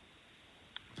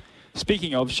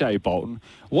 Speaking of Shea Bolton,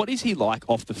 what is he like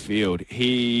off the field?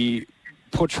 He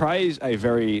portrays a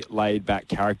very laid-back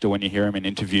character when you hear him in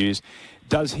interviews.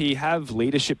 Does he have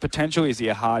leadership potential? Is he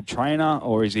a hard trainer,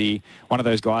 or is he one of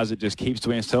those guys that just keeps to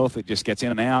himself, that just gets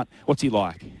in and out? What's he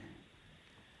like?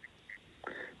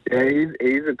 Yeah,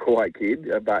 he's a quiet kid,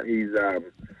 but he's...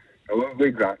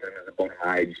 we drafted him as a bottom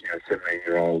age,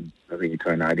 17-year-old. I think he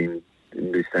turned 18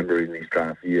 in December in his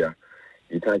draft year.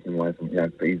 You take him away from,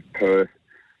 he's Perth.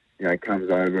 Comes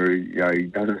over, he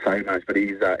doesn't say much, but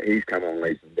he's come on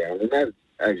leaps and bounds. And that,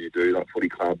 as you do, like footy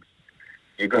clubs,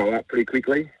 you grow up pretty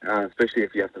quickly, especially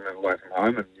if you have to move away from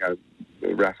home. And,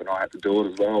 Raph and I have to do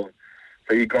it as well.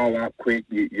 So you grow up quick,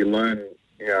 you learn,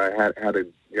 how to,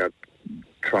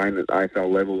 train at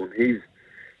AFL level. And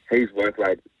his work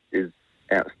rate is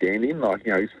outstanding. Like,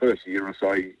 his first year or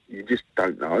so, you just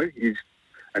don't know.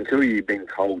 Until you've been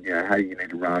told, how you need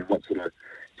to run, what sort of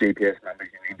GPS numbers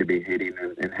you need to be hitting,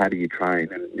 and how do you train,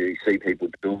 and you see people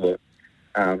do it.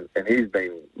 And he's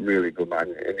been really good, mate.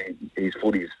 And his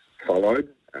footy's followed,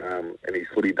 and his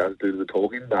footy does do the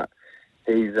talking. But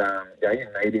he's in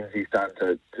meetings, he's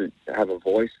starting to have a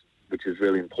voice, which is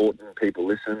really important. People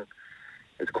listen.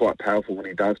 It's quite powerful when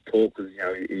he does talk, because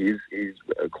he's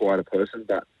quite a person.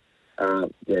 But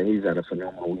he's had a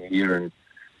phenomenal year, and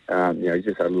he's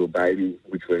just had a little baby,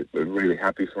 which we're really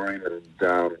happy for him. And,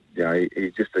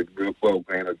 he's just a real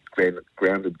well-grounded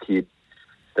kid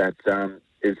that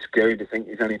is scary to think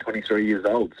he's only 23 years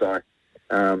old. So,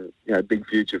 big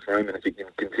future for him. And if he can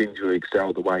continue to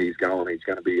excel the way he's going, he's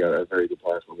going to be a very good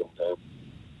player for a long time.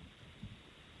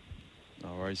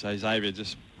 No worries. So, Xavier,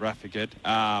 just Raph again.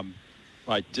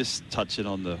 Mate, just touching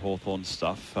on the Hawthorn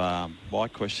stuff, my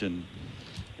question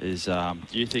is, do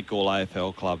you think all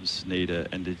AFL clubs need an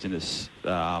Indigenous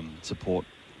support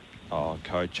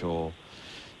coach, or,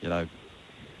 what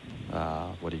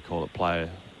do you call it, player?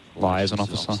 Liaison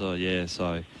officer. Yeah,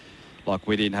 so, like,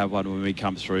 we didn't have one when we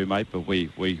come through, mate, but we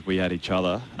had each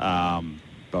other.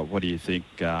 But what do you think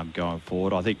going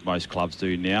forward? I think most clubs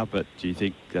do now, but do you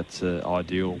think that's an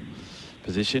ideal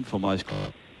position for most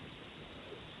clubs?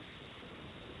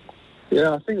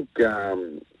 Yeah, I think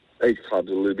each club's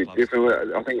a little bit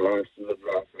different. I think last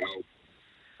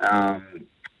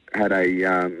had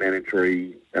a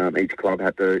mandatory, each club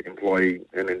had to employ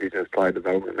an Indigenous player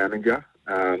development manager.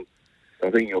 So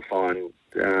I think you'll find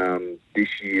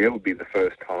this year will be the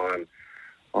first time,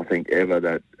 I think, ever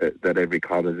that every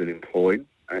club has employed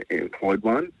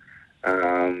one.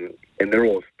 And they're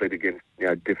all split against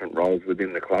different roles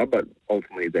within the club, but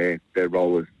ultimately their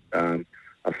role is a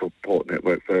support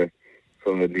network for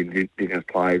the Indigenous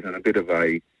players, and a bit of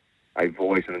a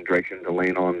voice and a direction to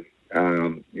lean on,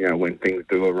 when things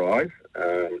do arise.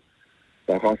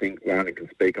 Like, I think Rana can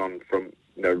speak on from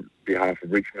behalf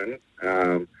of Richmond.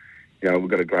 We've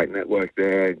got a great network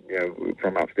there.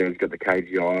 From upstairs, we've got the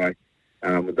KGI,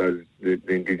 with the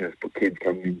Indigenous kids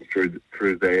coming in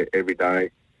through there every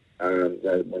day.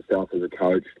 Myself as a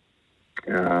coach,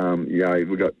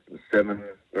 we've got 7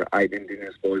 or 8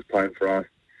 Indigenous boys playing for us.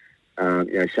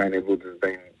 Shane Edwards has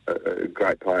been a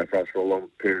great player for us for a long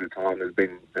period of time. Has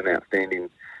been an outstanding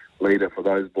leader for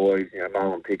those boys.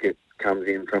 Marlon Pickett comes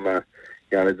in from as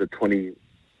a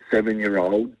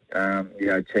 27-year-old,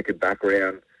 checkered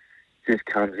background, just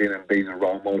comes in and be a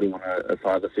role model and a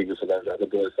father figure for those other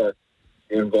boys. So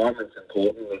the environment's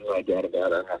important, there's no doubt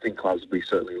about it. And I think clubs will be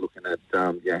certainly looking at,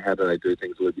 how do they do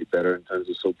things a little bit better in terms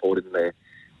of supporting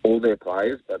all their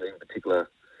players, but in particular,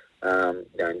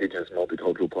 Indigenous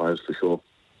multicultural players for sure.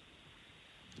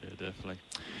 Yeah, definitely.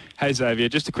 Hey, Xavier,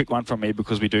 just a quick one from me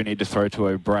because we do need to throw to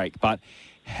a break. But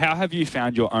how have you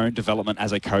found your own development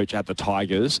as a coach at the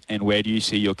Tigers, and where do you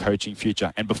see your coaching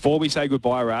future? And before we say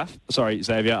goodbye,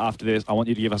 Xavier, after this, I want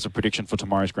you to give us a prediction for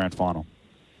tomorrow's grand final.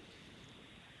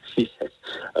 Yeah.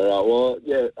 All right. Well,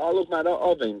 yeah. Oh, look, mate,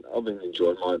 I've been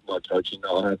enjoying my coaching.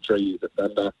 I had 3 years at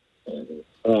Thunder.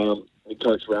 We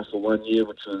coached Raph for 1 year,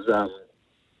 which was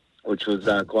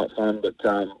quite fun. But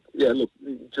look,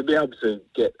 to be able to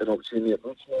get an opportunity at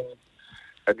Richmond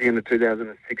at the end of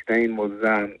 2016 was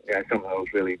something I was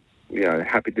really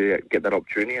happy to get that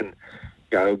opportunity. And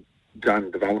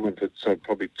done development for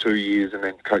probably 2 years, and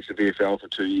then coached the VFL for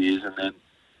 2 years, and then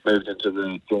moved into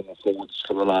the Dormer Forwards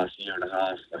for the last year and a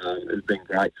half. It's been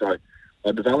great. So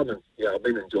my development, I've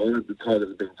been enjoying it. The Tigers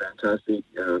have been fantastic.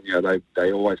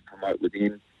 They always promote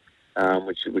within,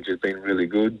 which has been really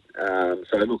good.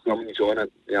 So look, I'm enjoying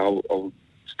it. I'll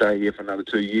stay here for another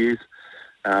 2 years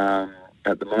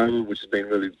at the moment, which has been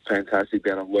really fantastic.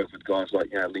 Being able to work with guys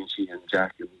like Lynchy and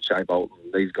Jack and Shea Bolton,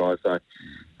 these guys. So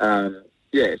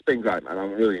it's been great, man.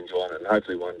 I'm really enjoying it, and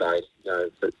hopefully one day,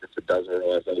 if it does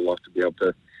arise, I'd like to be able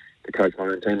to coach my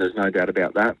own team. There's no doubt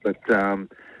about that. But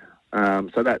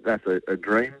so that's a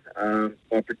dream.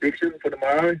 My prediction for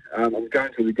tomorrow, I'm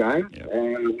going to the game,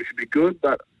 which should be good.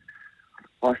 But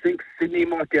I think Sydney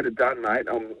might get it done, mate.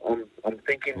 I'm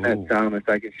thinking that if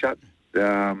they can shut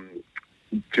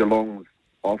Geelong's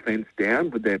offence down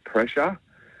with their pressure,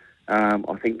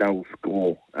 I think they will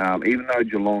score. Even though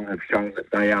Geelong have shown that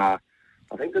they are,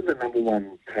 I think they're the number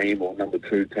one team or number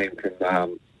two team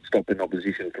from stopping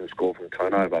opposition from score from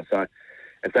turnover. So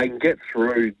if they can get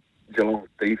through Geelong's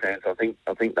defence, I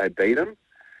think they beat them.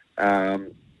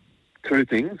 Two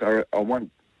things. I want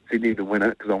Sydney to win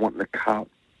it because I want the cup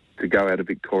to go out of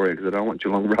Victoria, because I don't want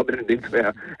Geelong rubbing it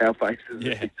into our faces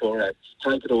in Victoria.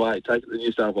 Take it away. Take it to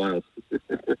New South Wales.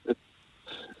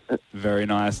 Very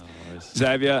nice.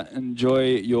 Xavier,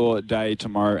 enjoy your day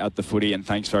tomorrow at the footy, and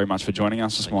thanks very much for joining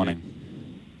us this morning.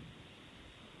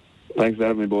 Thanks for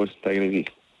having me, boys. Take it easy.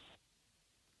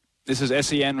 This is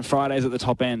SEN Fridays at the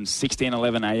Top End,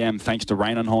 16:11 a.m. Thanks to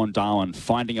Rain and Horn Darwin,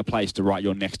 finding a place to write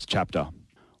your next chapter.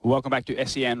 Welcome back to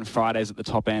SEN Fridays at the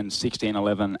Top End,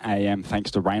 16:11 a.m.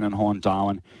 Thanks to Rain and Horn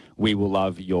Darwin. We will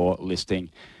love your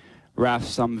listing. Raf,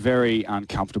 some very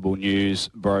uncomfortable news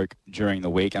broke during the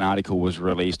week. An article was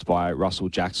released by Russell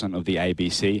Jackson of the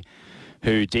ABC,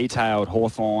 who detailed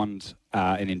Hawthorn's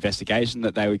an investigation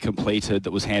that they completed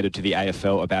that was handed to the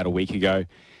AFL about a week ago.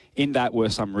 In that were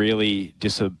some really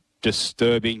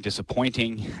disturbing,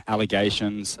 disappointing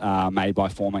allegations made by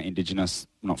former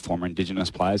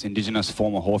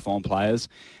Hawthorn players,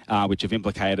 which have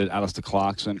implicated Alistair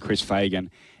Clarkson, Chris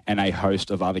Fagan, and a host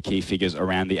of other key figures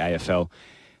around the AFL.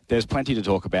 There's plenty to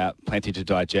talk about, plenty to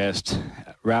digest.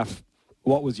 Raf,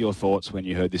 what was your thoughts when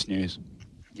you heard this news?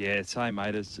 Yeah, same,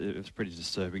 mate. It was pretty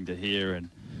disturbing to hear, and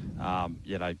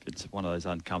it's one of those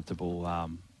uncomfortable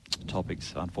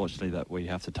topics, unfortunately, that we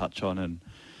have to touch on. And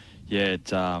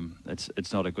it's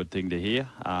not a good thing to hear.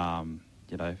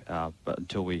 But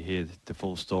until we hear the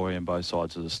full story and both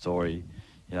sides of the story,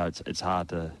 it's hard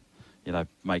to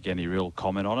make any real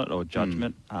comment on it or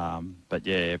judgment. But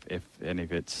if any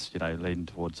of it's leading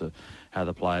towards how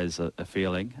the players are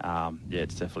feeling,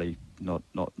 it's definitely not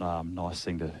nice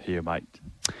thing to hear, mate.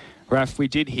 Raf, we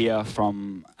did hear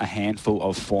from a handful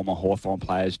of former Hawthorn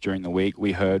players during the week.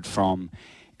 We heard from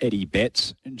Eddie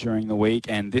Betts during the week,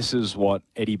 and this is what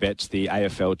Eddie Betts, the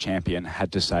AFL champion,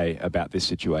 had to say about this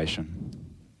situation.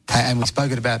 And we've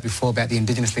spoken about before about the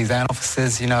Indigenous liaison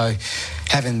officers.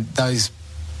 Having those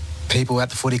people at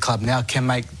the footy club now can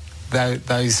make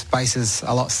those spaces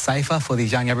a lot safer for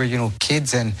these young Aboriginal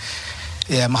kids. And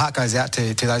my heart goes out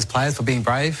to those players for being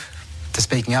brave, to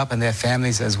speaking up, and their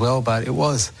families as well. But it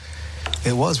was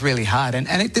really hard, and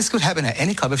this could happen at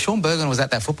any club. If Sean Bergen was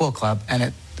at that football club and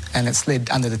it slid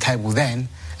under the table then,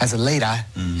 as a leader,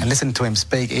 and listened to him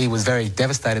speak, he was very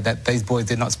devastated that these boys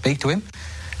did not speak to him.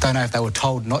 Don't know if they were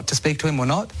told not to speak to him or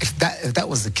not. If that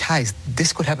was the case,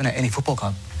 this could happen at any football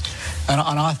club. And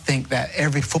I think that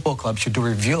every football club should do a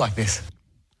review like this.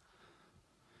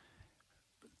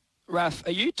 Raf,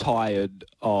 are you tired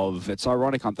of... It's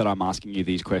ironic that I'm asking you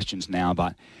these questions now,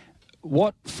 but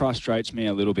what frustrates me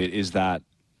a little bit is that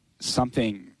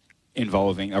something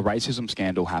involving a racism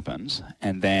scandal happens,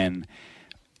 and then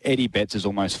Eddie Betts is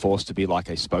almost forced to be like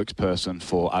a spokesperson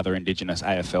for other Indigenous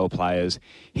AFL players.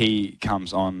 He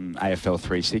comes on AFL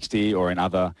 360 or in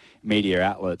other media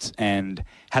outlets and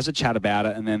has a chat about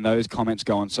it, and then those comments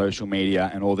go on social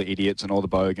media, and all the idiots and all the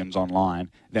bogans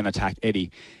online then attack Eddie.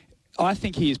 I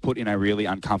think he is put in a really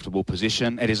uncomfortable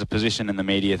position. It is a position in the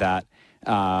media that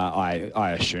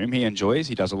I assume he enjoys.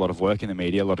 He does a lot of work in the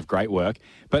media, a lot of great work.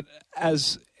 But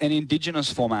as an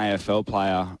Indigenous former AFL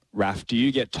player, Raf, do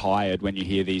you get tired when you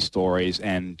hear these stories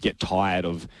and get tired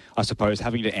of, I suppose,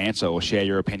 having to answer or share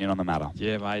your opinion on the matter?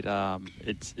 Yeah, mate.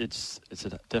 It's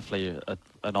definitely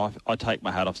I take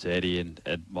my hat off to Eddie, and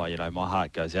my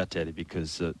heart goes out to Eddie,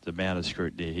 because the amount of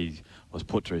scrutiny he was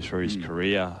put through his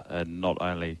career, and not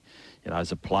only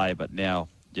as a player, but now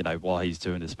while he's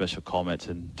doing the special comments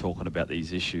and talking about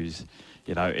these issues,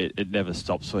 it never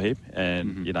stops for him.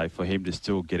 And, for him to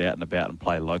still get out and about and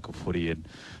play local footy and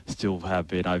still have,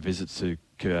 visits to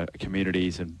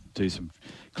communities and do some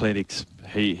clinics.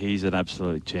 He's an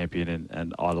absolute champion,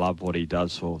 and I love what he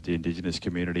does for the Indigenous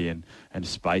community and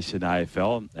space in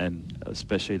AFL, and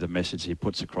especially the message he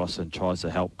puts across and tries to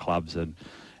help clubs and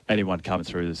anyone coming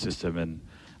through the system. And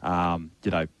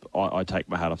I take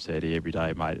my hat off to Eddie every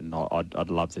day, mate, and I'd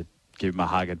love to give him a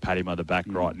hug and pat him on the back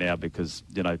right now, because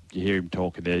you hear him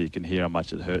talking there, you can hear how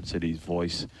much it hurts in his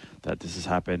voice that this has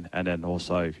happened. And then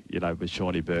also with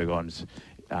Shawnee Burgon's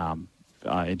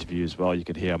interview as well, you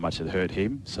can hear how much it hurt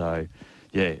him. So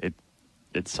yeah,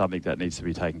 it's something that needs to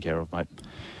be taken care of, mate.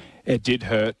 It did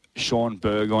hurt Shaun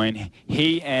Burgoyne.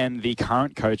 He and the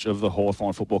current coach of the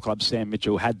Hawthorn Football Club, Sam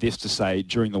Mitchell, had this to say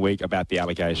during the week about the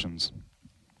allegations.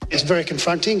 It's very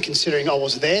confronting, considering I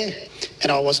was there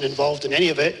and I wasn't involved in any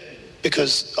of it,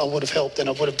 because I would have helped and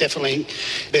I would have definitely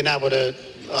been able to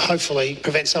hopefully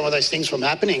prevent some of those things from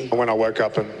happening. When I woke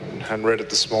up and read it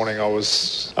this morning, I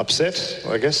was upset,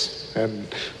 I guess, and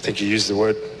I think you used the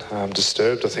word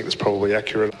disturbed. I think that's probably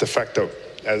accurate. The fact that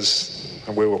as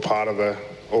we were part of the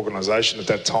organisation at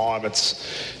that time, it's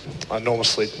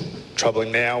enormously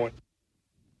troubling now.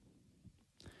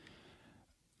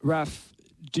 Raf,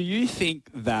 do you think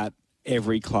that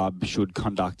every club should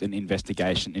conduct an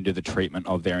investigation into the treatment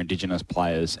of their Indigenous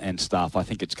players and staff? I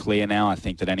think it's clear now. I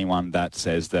think that anyone that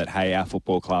says that, hey, our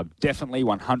football club definitely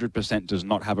 100% does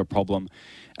not have a problem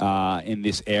in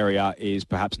this area is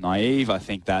perhaps naive. I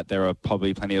think that there are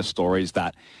probably plenty of stories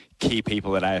that key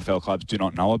people at AFL clubs do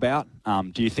not know about.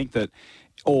 Do you think that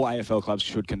all AFL clubs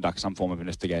should conduct some form of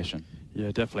investigation?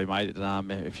 Yeah, definitely, mate.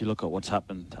 If you look at what's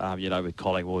happened, with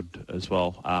Collingwood as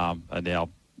well, and now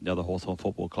the Hawthorn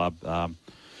Football Club,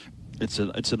 it's a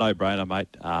no-brainer, mate.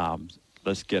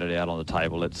 Let's get it out on the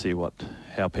table. Let's see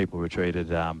how people were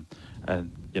treated,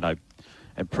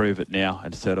 and prove it now,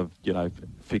 instead of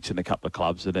fixing a couple of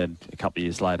clubs and then a couple of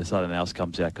years later something else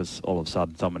comes out because all of a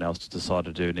sudden someone else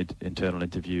decided to do an internal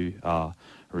interview,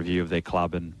 review of their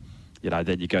club, and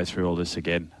then you go through all this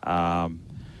again.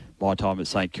 My time at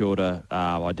St Kilda,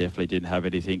 I definitely didn't have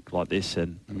anything like this,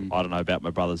 and I don't know about my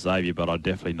brother Xavier, but I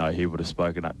definitely know he would have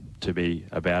spoken up to me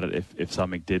about it if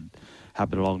something did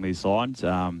happen along these lines.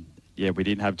 We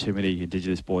didn't have too many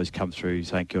Indigenous boys come through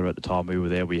St Kilda at the time we were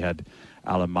there. We had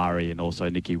Alan Murray and also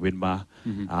Nicky Winmar,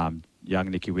 young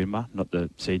Nicky Winmar, not the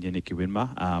senior Nicky Winmar.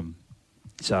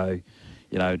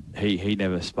 He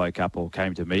never spoke up or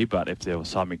came to me, but if there was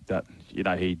something that,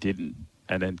 he didn't,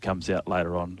 and then comes out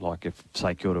later on, like if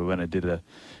St Kilda went and did a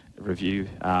review,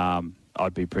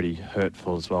 I'd be pretty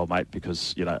hurtful as well, mate,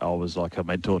 because, I was like a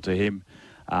mentor to him.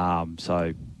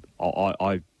 So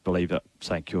I believe that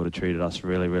St Kilda treated us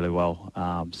really, really well.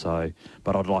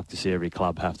 But I'd like to see every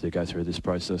club have to go through this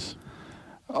process.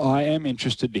 I am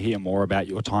interested to hear more about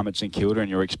your time at St Kilda and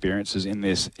your experiences in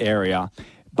this area.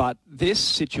 But this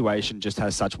situation just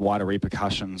has such wider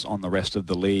repercussions on the rest of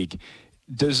the league.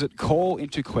 Does it call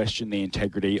into question the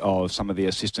integrity of some of the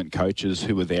assistant coaches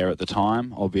who were there at the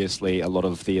time? Obviously, a lot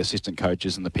of the assistant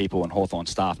coaches and the people and Hawthorn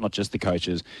staff, not just the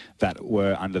coaches that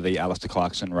were under the Alistair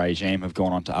Clarkson regime, have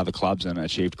gone on to other clubs and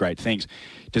achieved great things.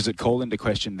 Does it call into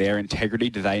question their integrity?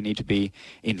 Do they need to be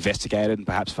investigated and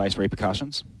perhaps face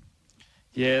repercussions?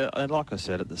 Yeah, and like I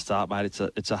said at the start, mate,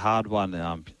 it's a hard one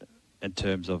in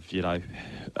terms of, who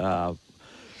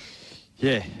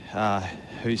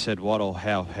said what or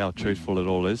how truthful it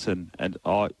all is, and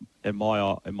I, in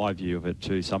my view of it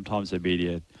too, sometimes the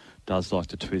media does like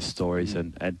to twist stories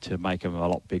and to make them a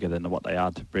lot bigger than what they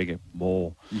are, to bring it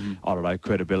more,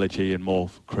 credibility and more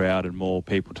crowd and more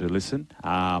people to listen.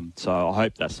 So I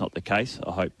hope that's not the case.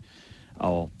 I hope,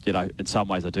 in some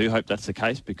ways I do hope that's the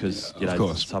case, because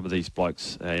some of these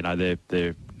blokes,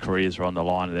 their careers are on the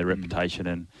line and their reputation,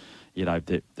 and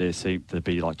they seem to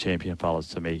be like champion fellas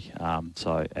to me.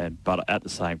 But at the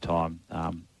same time,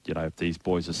 if these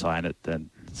boys are saying it,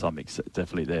 then something's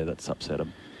definitely there that's upset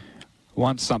them.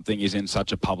 Once something is in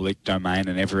such a public domain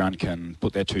and everyone can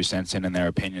put their 2 cents in and their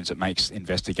opinions, it makes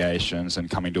investigations and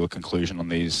coming to a conclusion on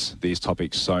these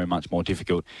topics so much more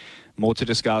difficult. More to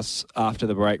discuss after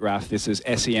the break, Raf. This is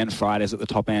SEN Fridays at the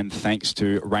Top End, thanks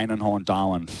to Rain and Horn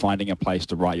Darwin, finding a place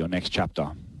to write your next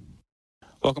chapter.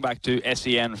 Welcome back to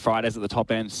SEN Fridays at the Top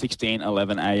End,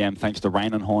 16:11 a.m. Thanks to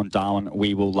Rain and Horn Darwin.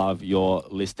 We will love your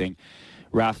listing.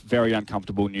 Raf, very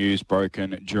uncomfortable news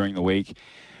broken during the week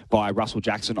by Russell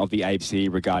Jackson of the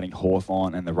ABC regarding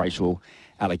Hawthorn and the racial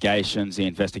allegations, the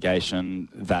investigation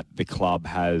that the club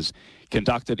has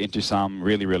conducted into some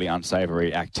really, really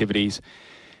unsavoury activities.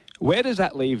 Where does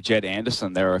that leave Jed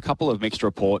Anderson? There are a couple of mixed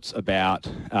reports about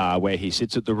where he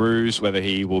sits at the Roos, whether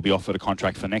he will be offered a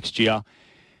contract for next year.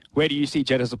 Where do you see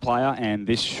Jed as a player? And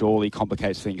this surely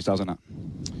complicates things, doesn't it?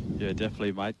 Yeah,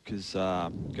 definitely, mate, because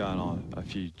going on a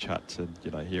few chats and,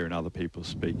 hearing other people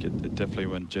speak, it definitely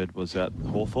when Jed was at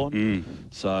Hawthorn.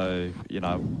 So,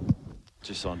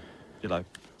 just on,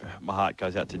 my heart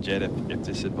goes out to Jed if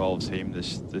this involves him,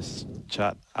 this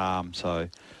chat. So,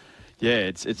 yeah,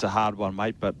 it's a hard one,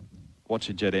 mate, but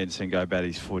watching Jed Anderson go about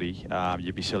his footy,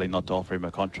 you'd be silly not to offer him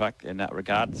a contract in that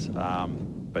regards.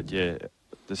 But, yeah,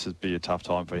 this would be a tough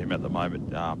time for him at the moment,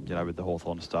 with the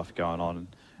Hawthorn stuff going on.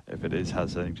 If it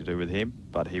has anything to do with him,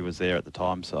 but he was there at the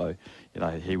time, so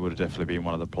he would have definitely been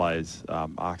one of the players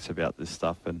asked about this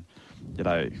stuff, and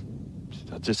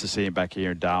just to see him back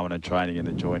here in Darwin and training and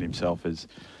enjoying himself is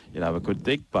a good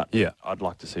thing. But yeah, I'd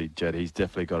like to see Jed. He's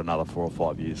definitely got another 4 or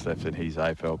 5 years left in his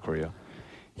AFL career.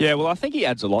 Yeah, well, I think he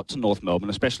adds a lot to North Melbourne,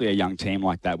 especially a young team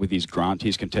like that with his grunt,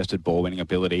 his contested ball winning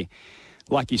ability.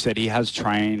 Like you said, he has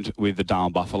trained with the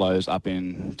Darwin Buffaloes up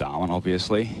in Darwin,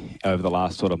 obviously, over the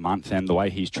last sort of month. And the way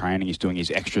he's training, he's doing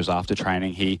his extras after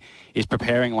training. He is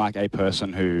preparing like a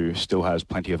person who still has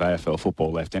plenty of AFL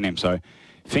football left in him. So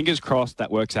fingers crossed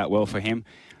that works out well for him.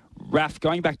 Raf,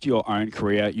 going back to your own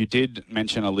career, you did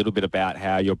mention a little bit about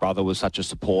how your brother was such a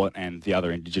support and the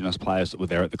other Indigenous players that were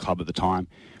there at the club at the time.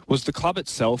 Was the club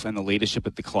itself and the leadership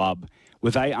at the club, were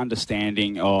they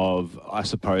understanding of, I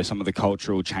suppose, some of the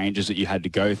cultural changes that you had to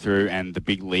go through and the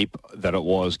big leap that it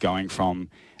was going from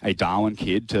a Darwin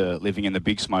kid to living in the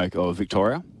big smoke of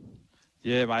Victoria?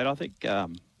 Yeah, mate, I think,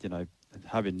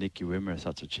 having Nicky Wimmer as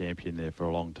such a champion there for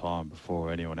a long time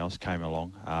before anyone else came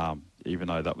along, even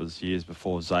though that was years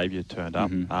before Xavier turned up.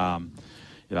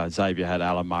 Xavier had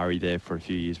Alan Murray there for a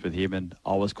few years with him, and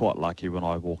I was quite lucky when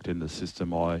I walked in the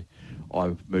system. I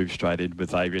moved straight in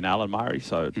with Xavier and Alan Murray,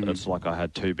 so it's like I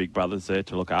had 2 big brothers there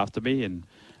to look after me, and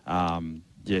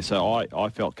so I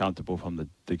felt comfortable from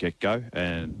the get-go,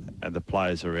 and the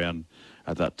players around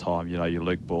at that time, your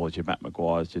Luke Balls, your Matt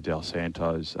Maguires, your Del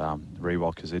Santos,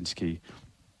 Rewald Kaczynski,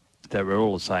 they were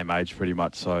all the same age pretty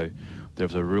much, so there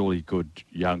was a really good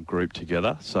young group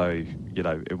together. So,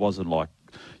 it wasn't like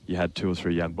you had 2 or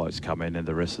 3 young blokes come in and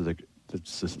the rest of the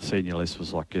senior list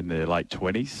was like in their late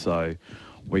 20s. So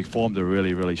we formed a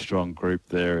really, really strong group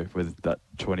there with that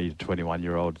 20 to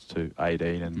 21-year-olds to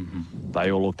 18, and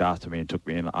they all looked after me and took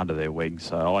me in under their wing.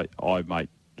 So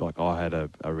I had a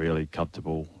really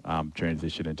comfortable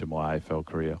transition into my AFL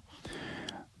career.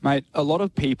 Mate, a lot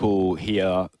of people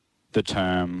hear the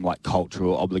term like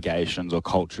cultural obligations or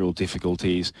cultural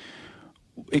difficulties.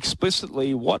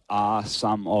 Explicitly, what are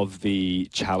some of the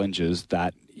challenges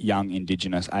that young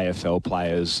Indigenous AFL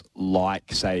players,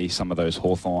 like, say, some of those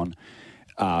Hawthorn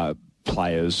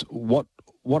players, what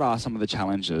are some of the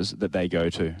challenges that they go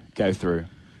through?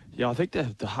 Yeah, I think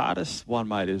the hardest one,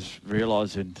 mate, is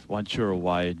realising once you're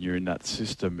away and you're in that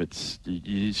system,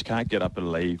 you just can't get up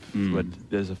and leave when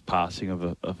there's a passing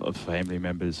of family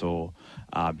members or,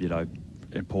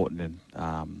 important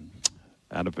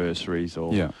anniversaries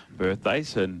or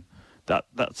birthdays, and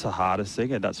that's the hardest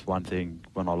thing. And that's one thing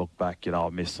when I look back, I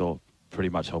miss pretty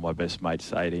much all my best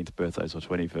mates' 18th birthdays or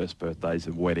 21st birthdays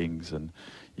and weddings, and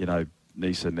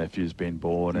niece and nephews being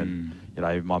born,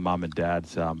 and my mum and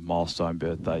dad's milestone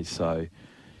birthdays. So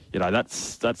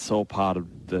that's all part of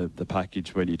the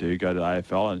package when you do go to the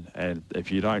AFL, and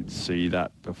if you don't see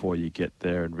that before you get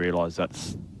there and realise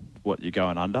that's what you're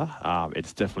going under,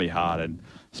 it's definitely hard, and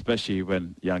especially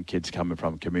when young kids coming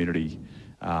from community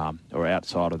or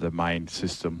outside of the main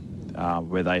system,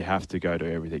 where they have to go to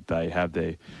everything. They have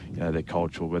their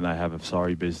cultural, when they have a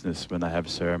sorry business, when they have a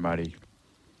ceremony.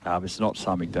 It's not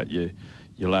something that you're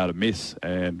allowed to miss.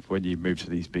 And when you move to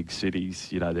these big cities,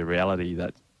 the reality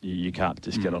that you can't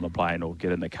just get on a plane or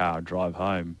get in the car and drive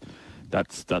home,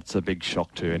 that's a big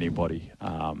shock to anybody.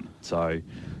 So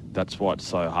that's why it's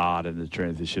so hard in the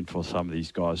transition for some of these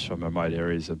guys from remote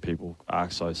areas, and people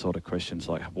ask those sort of questions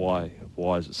like, why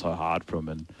is it so hard for them?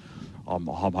 And I'm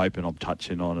hoping I'm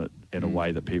touching on it in a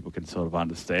way that people can sort of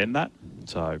understand that.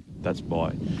 So that's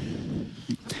my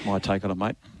take on it,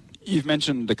 mate. You've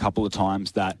mentioned a couple of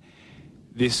times that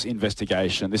this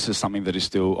investigation, this is something that is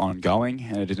still ongoing,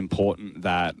 and it is important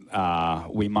that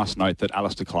we must note that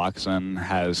Alistair Clarkson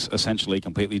has essentially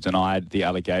completely denied the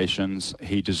allegations.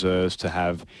 He deserves to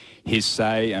have his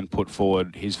say and put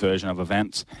forward his version of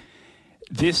events.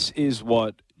 This is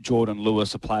what Jordan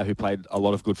Lewis, a player who played a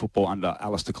lot of good football under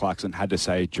Alistair Clarkson, had to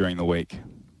say during the week.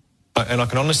 And I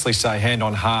can honestly say, hand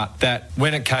on heart, that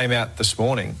when it came out this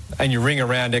morning and you ring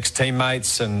around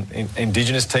ex-teammates and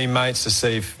Indigenous teammates to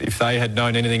see if they had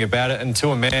known anything about it, and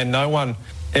to a man, no one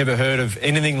ever heard of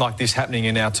anything like this happening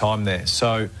in our time there.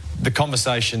 So the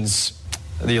conversations,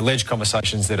 the alleged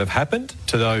conversations that have happened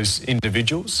to those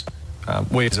individuals,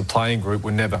 we as a playing group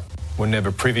were never were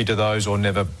never privy to those or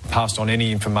never passed on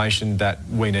any information that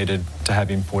we needed to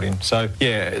have input in. So,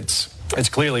 yeah, it's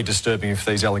clearly disturbing if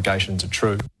these allegations are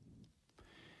true.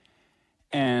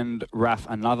 And, Raf,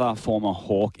 another former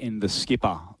Hawk in the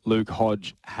skipper, Luke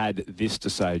Hodge, had this to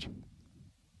say.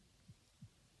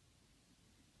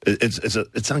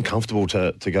 It's uncomfortable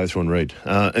to go through and read.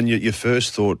 And your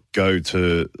first thought go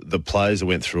to the players that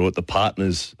went through it, the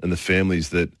partners and the families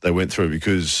that they went through,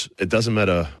 because it doesn't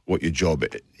matter what your job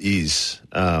is,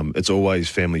 it's always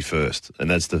family first, and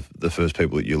that's the first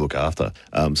people that you look after.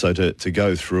 So to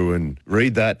go through and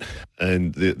read that,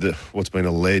 and the what's been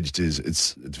alleged is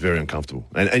it's very uncomfortable.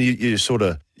 And you sort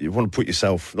of, you want to put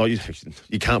yourself, like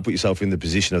you can't put yourself in the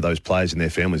position of those players and their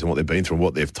families and what they've been through and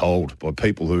what they've told by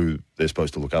people who they're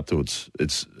supposed to look up to.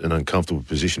 It's an uncomfortable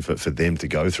position for them to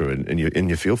go through, and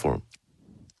you feel for them.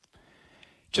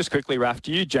 Just quickly, Raf,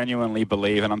 do you genuinely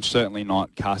believe, and I'm certainly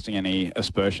not casting any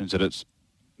aspersions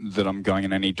that I'm going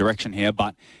in any direction here,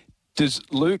 but does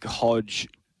Luke Hodge,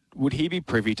 would he be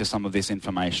privy to some of this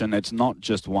information? It's not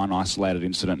just one isolated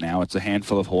incident now. It's a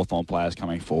handful of Hawthorn players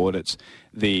coming forward. It's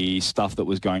the stuff that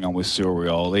was going on with Cyril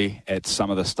Rioli. It's some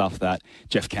of the stuff that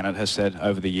Jeff Kennett has said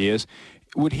over the years.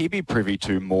 Would he be privy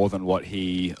to more than what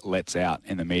he lets out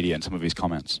in the media and some of his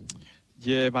comments?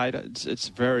 Yeah, mate, it's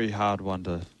a very hard one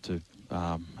to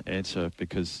answer,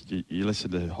 because you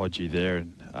listen to Hodgie there,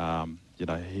 and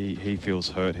he feels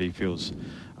hurt. He feels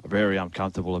very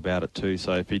uncomfortable about it too.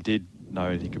 So if he did know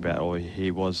anything about, or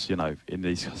he was,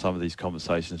 in some of these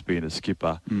conversations being a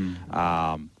skipper,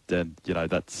 then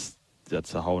that's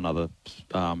a whole nother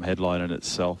headline in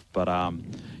itself. But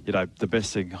the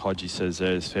best thing Hodgie says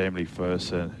there is family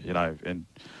first, and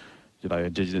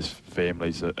Indigenous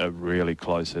families are really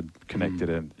close and connected,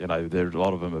 and there a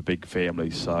lot of them are big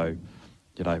families. So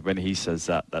when he says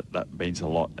that means a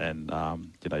lot, and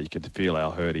you can feel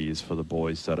how hurt he is for the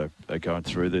boys that are going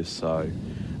through this. So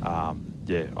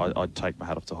I'd take my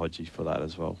hat off to Hodgie for that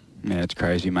as well. Yeah, it's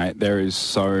crazy, mate. There is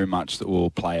so much that will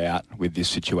play out with this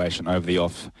situation over the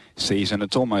off-season.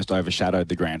 It's almost overshadowed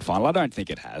the grand final. I don't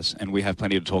think it has, and we have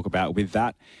plenty to talk about with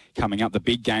that coming up. The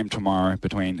big game tomorrow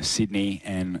between Sydney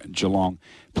and Geelong.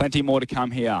 Plenty more to come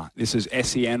here. This is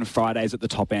SEN Fridays at the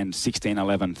Top End,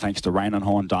 16:11, thanks to Rain and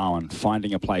Horn Darwin,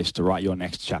 finding a place to write your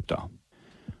next chapter.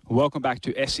 Welcome back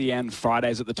to SEN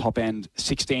Fridays at the Top End,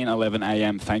 16:11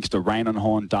 a.m, thanks to Rain and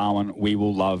Horn Darwin. We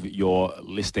will love your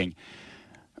listing.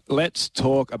 Let's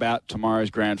talk about tomorrow's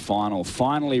grand final.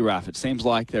 Finally, Raf, it seems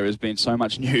like there has been so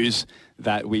much news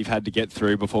that we've had to get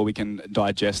through before we can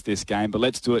digest this game, but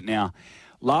let's do it now.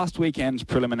 Last weekend's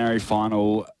preliminary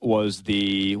final was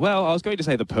I was going to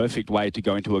say the perfect way to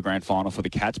go into a grand final for the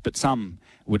Cats, but some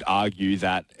would argue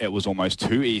that it was almost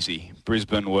too easy.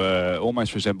 Brisbane were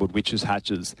almost resembled witches'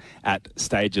 hatches at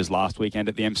stages last weekend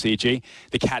at the MCG.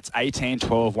 The Cats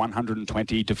 18-12,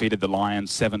 120, defeated the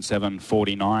Lions 7-7,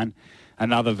 49.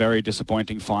 Another very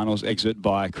disappointing finals exit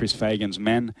by Chris Fagan's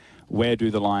men. Where do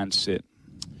the Lions sit?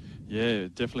 Yeah,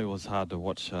 it definitely was hard to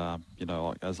watch.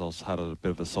 As I had a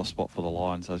bit of a soft spot for the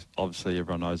Lions. Obviously,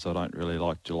 everyone knows I don't really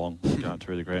like Geelong going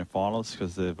through the grand finals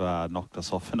because they've knocked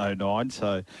us off in 2009.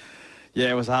 So,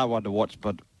 yeah, it was a hard one to watch.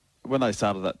 But when they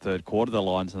started that third quarter, the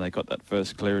Lions, and they got that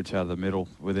first clearance out of the middle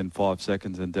within 5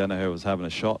 seconds, and Danaher was having a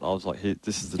shot, I was like,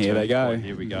 this is the Here they go.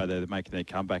 Here we go. They're making their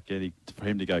comeback. For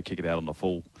him to go kick it out on the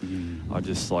full,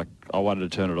 I wanted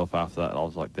to turn it off after that. I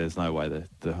was like, there's no way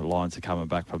the Lions are coming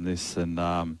back from this. And,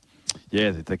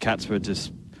 the Cats were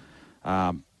just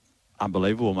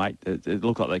unbelievable, mate. It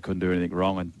looked like they couldn't do anything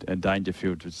wrong, and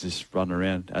Dangerfield was just running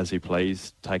around as he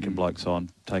pleased, taking blokes on,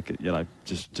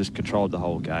 just controlled the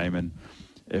whole game. And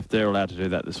if they're allowed to do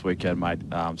that this weekend, mate,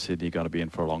 Sydney are going to be in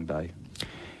for a long day.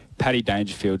 Paddy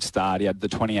Dangerfield started. He had the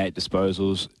 28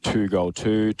 disposals,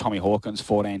 2-goal-2. Tommy Hawkins,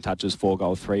 14 touches,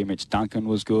 4-goal-3. Mitch Duncan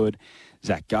was good.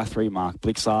 Zach Guthrie, Mark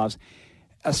Blixarves.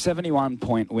 A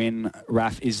 71-point win,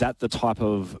 Raf, is that the type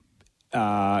of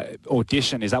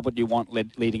audition? Is that what you want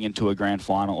leading into a grand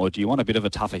final, or do you want a bit of a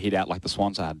tougher hit out like the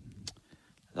Swans had?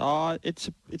 It's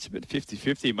a bit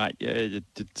 50-50, mate. Yeah,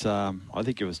 I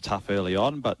think it was tough early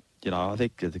on, but I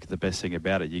think the best thing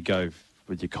about it, you go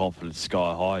with your confidence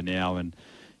sky high now, and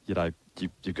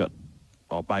you've got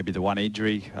maybe the one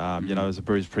injury. It was a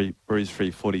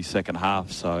bruise-free footy second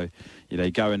half, so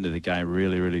you go into the game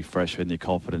really, really fresh when your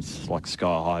confidence like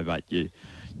sky high, mate.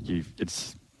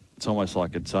 It's almost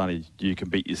like it's only you can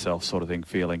beat yourself sort of thing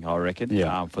feeling, I reckon,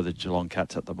 for the Geelong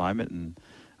Cats at the moment,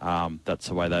 and that's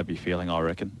the way they'd be feeling, I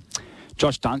reckon.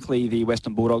 Josh Dunkley, the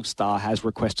Western Bulldogs star, has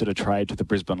requested a trade to the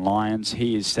Brisbane Lions.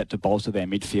 He is set to bolster their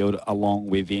midfield along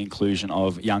with the inclusion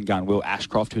of young gun Will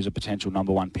Ashcroft, who's a potential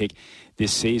number 1 pick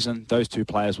this season. Those two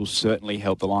players will certainly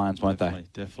help the Lions, won't they?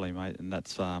 Definitely, mate. And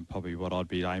that's probably what I'd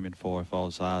be aiming for if I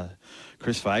was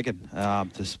Chris Fagan,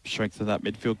 to strengthen that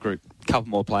midfield group. A couple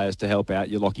more players to help out,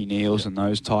 your Lockie Neals and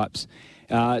those types.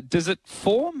 Does it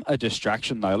form a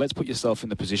distraction, though? Let's put yourself in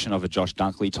the position of a Josh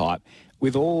Dunkley type.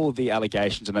 With all the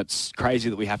allegations, and it's crazy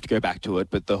that we have to go back to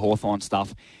it, but the Hawthorn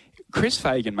stuff, Chris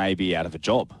Fagan may be out of a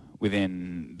job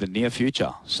within the near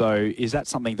future. So is that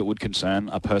something that would concern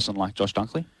a person like Josh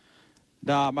Dunkley?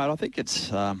 No, mate, I think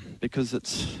it's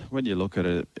because when you look at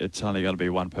it, it's only going to be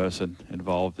one person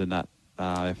involved in that.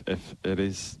 If it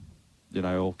is,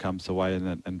 all comes away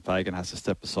and Fagan has to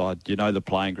step aside, the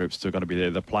playing group's still going to be there.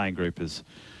 The playing group is,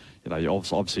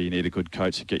 obviously you need a good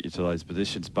coach to get you to those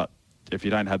positions, but if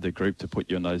you don't have the group to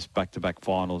put you in those back-to-back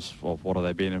finals, or what have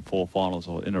they been in, 4 finals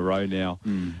or in a row now,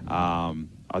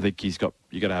 I think you're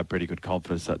going to have pretty good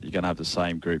confidence that you're going to have the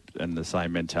same group and the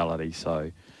same mentality.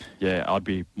 So, yeah, I'd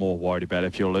be more worried about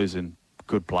if you're losing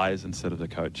good players instead of the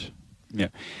coach. Yeah,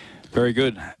 very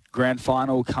good. Grand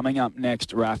final coming up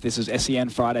next, Raf. This is SEN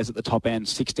Fridays at the top end,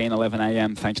 16:11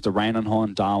 a.m. Thanks to Rain and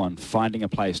Horn Darwin, finding a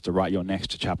place to write your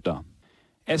next chapter.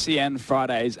 SEN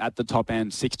Fridays at the top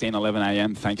end, 16:11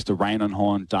 a.m. Thanks to Rain and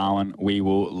Horn Darwin. We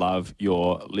will love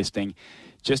your listing.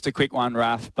 Just a quick one,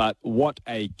 Raf, but what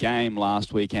a game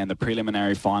last weekend. The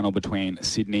preliminary final between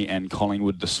Sydney and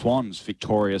Collingwood. The Swans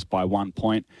victorious by 1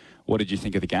 point. What did you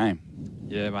think of the game?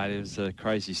 Yeah, mate, it was a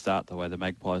crazy start the way the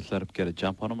Magpies let them get a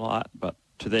jump on them like that, but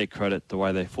to their credit, the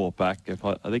way they fought back,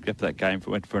 I think if that game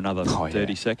went for another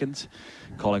 30 seconds,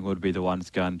 Collingwood would be the ones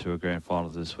going to a grand final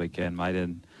this weekend, mate.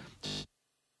 And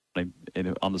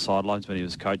on the sidelines when he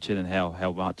was coaching and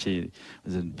how much he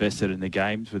was invested in the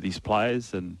games with his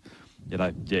players. And,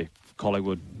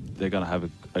 Collingwood, they're going to have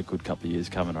a good couple of years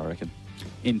coming, I reckon.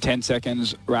 In 10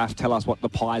 seconds, Raf, tell us what the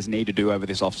Pies need to do over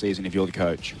this off-season if you're the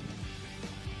coach.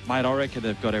 Mate, I reckon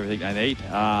they've got everything they need.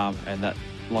 And that,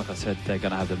 like I said, they're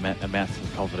going to have the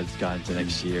massive confidence going into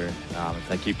next year. If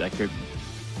they keep that group,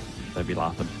 they'll be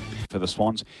laughing. For the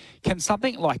Swans, can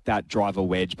something like that drive a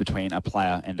wedge between a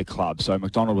player and a club? So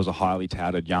McDonald was a highly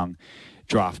touted young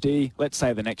draftee. Let's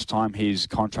say the next time his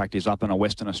contract is up and a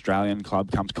Western Australian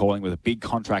club comes calling with a big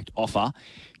contract offer,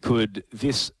 could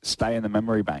this stay in the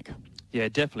memory bank? Yeah,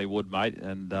 it definitely would, mate.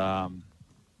 And,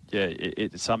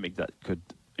 it's something that could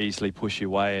easily push you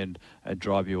away and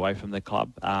drive you away from the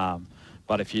club.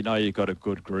 But if you've got a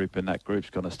good group and that group's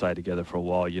going to stay together for a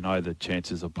while, the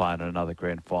chances of playing in another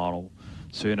grand final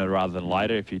sooner rather than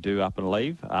later if you do up and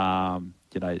leave,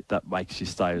 that makes you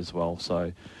stay as well.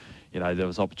 So, there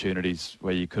was opportunities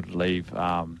where you could leave.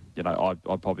 I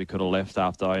probably could have left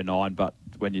after 2009, but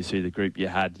when you see the group you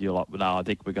had, you're like, no, I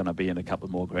think we're going to be in a couple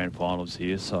more grand finals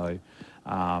here. So,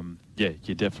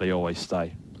 you definitely always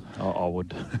stay. I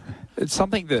would. It's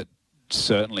something that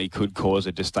certainly could cause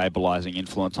a destabilising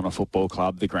influence on a football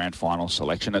club, the grand final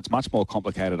selection. It's much more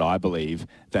complicated, I believe,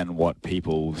 than what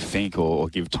people think or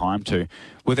give time to.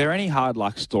 Were there any hard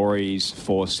luck stories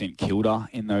for St Kilda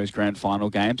in those grand final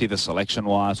games, either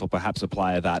selection-wise or perhaps a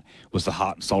player that was the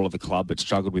heart and soul of the club but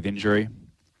struggled with injury?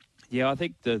 Yeah, I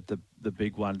think the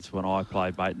big ones when I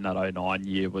played, mate, in that 2009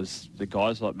 year was the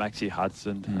guys like Maxie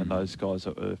Hudson and those guys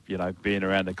that were, being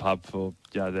around the club for,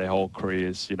 their whole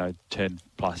careers,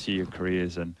 10-plus year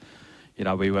careers. And,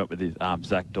 we went with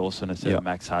Zach Dawson instead of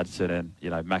Max Hudson.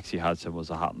 And, Maxie Hudson was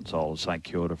a heart and soul of St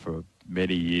Kilda for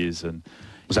many years. And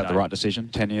was that the right decision,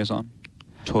 10 years on,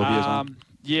 12 years on?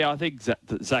 Yeah, I think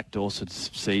Zach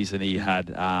Dawson's season he had,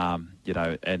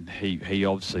 and he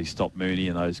obviously stopped Mooney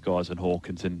and those guys and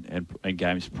Hawkins and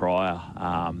games prior.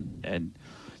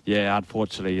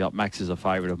 Unfortunately, Max is a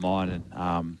favourite of mine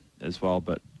and as well.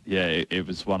 But, it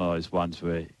was one of those ones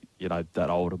where, that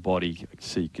older body,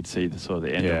 you could see the sort of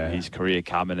the end of his career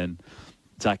coming. And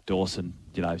Zach Dawson,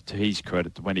 to his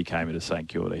credit, when he came into St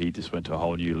Kilda, he just went to a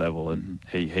whole new level and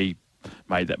he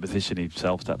made that position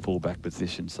himself, that fullback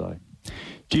position, so...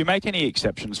 Do you make any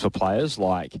exceptions for players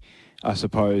like, I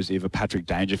suppose, if a Patrick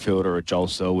Dangerfield or a Joel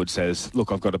Selwood says,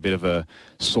 look, I've got a bit of a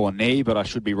sore knee, but I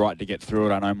should be right to get through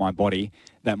it. I know my body.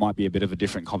 That might be a bit of a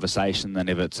different conversation than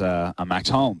if it's a Max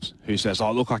Holmes who says,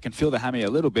 oh, look, I can feel the hammy a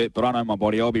little bit, but I know my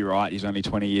body. I'll be right. He's only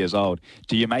 20 years old.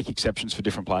 Do you make exceptions for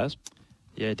different players?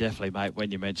 Yeah, definitely, mate. When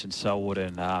you mentioned Selwood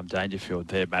and Dangerfield,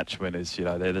 they're match winners.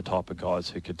 They're the type of guys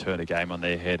who could turn a game on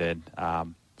their head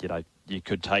and, you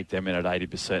could take them in at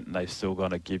 80% and they're still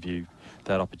going to give you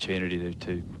that opportunity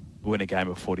to win a game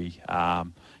of footy. I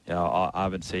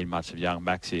haven't seen much of young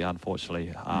Maxie, unfortunately,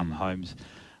 Holmes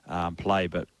play,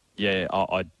 but,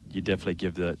 you definitely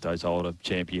give those older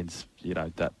champions,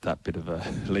 that bit of a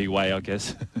leeway, I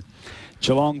guess.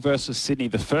 Geelong versus Sydney,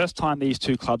 the first time these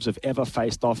two clubs have ever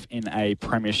faced off in a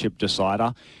premiership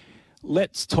decider.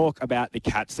 Let's talk about the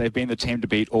Cats. They've been the team to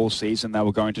beat all season. They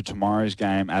will go into tomorrow's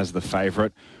game as the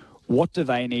favourite. What do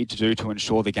they need to do to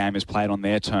ensure the game is played on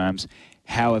their terms?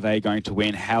 How are they going to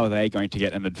win? How are they going to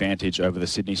get an advantage over the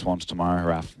Sydney Swans tomorrow,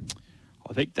 Raf?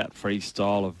 I think that free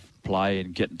style of play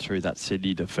and getting through that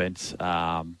Sydney defence,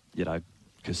 because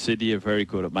Sydney are very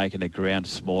good at making the ground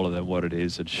smaller than what it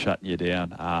is and shutting you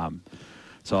down.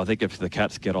 So I think if the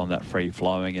Cats get on that free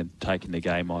flowing and taking the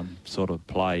game on sort of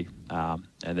play, and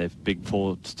they've big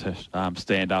forwards to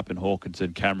stand up in Hawkins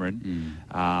and Cameron,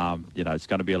 it's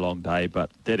going to be a long day. But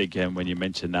then again, when you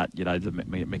mention that, the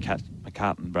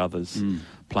McCartan brothers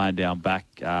playing down back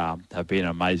have been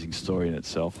an amazing story in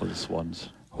itself for the Swans.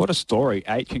 What a story.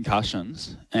 8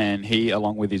 concussions, and he,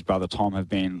 along with his brother Tom, have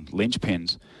been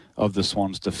linchpins of the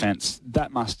Swans' defence.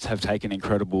 That must have taken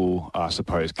incredible, I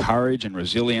suppose, courage and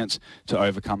resilience to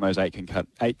overcome those 8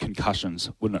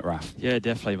 concussions, wouldn't it, Raf? Yeah,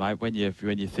 definitely, mate. When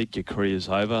you think your career's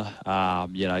over,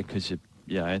 because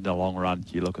in the long run,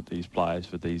 you look at these players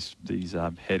with these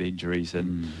head injuries,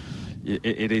 and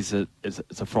it's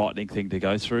a frightening thing to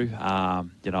go through. I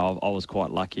was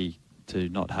quite lucky to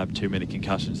not have too many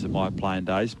concussions in my playing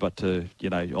days, but to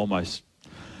almost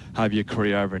have your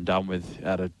career over and done with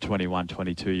at a 21,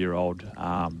 22-year-old,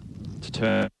 to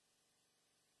turn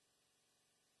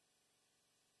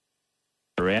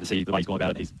around, see the way he's going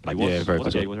about it. He was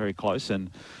very close, and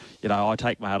I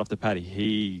take my hat off to Paddy.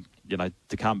 He,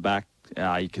 to come back,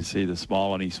 you can see the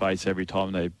smile on his face every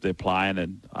time they're playing,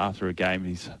 and after a game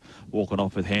he's walking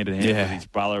off with hand in hand with his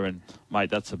brother, and mate,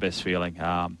 that's the best feeling.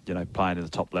 Playing at the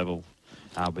top level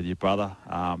with your brother.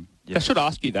 I should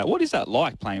ask you that. What is that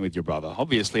like, playing with your brother?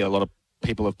 Obviously, a lot of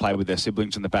people have played with their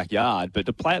siblings in the backyard, but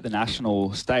to play at the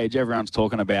national stage, everyone's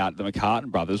talking about the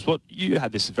McCartan brothers. You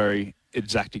had this very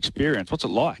exact experience. What's it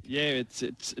like? Yeah, it's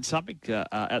something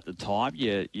at the time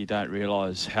you don't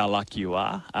realise how lucky you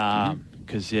are,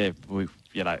 because it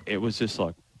was just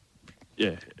like,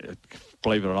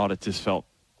 believe it or not, it just felt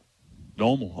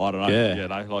normal. I don't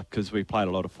know, because we played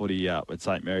a lot of footy at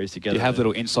St Mary's together. Do you have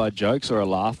little inside jokes or a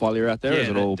laugh while you're out there, or is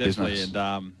it all business?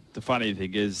 And the funny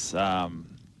thing is,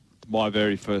 my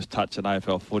very first touch in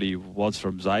AFL footy was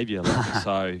from Xavier.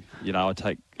 So,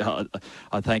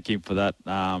 I thank him for that.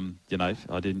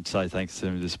 I didn't say thanks to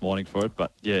him this morning for it,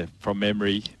 but from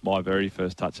memory, my very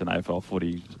first touch in AFL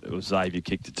footy, it was Xavier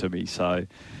kicked it to me. So,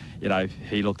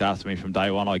 he looked after me from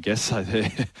day one, I guess. So,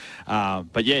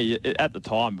 but at the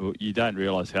time, you don't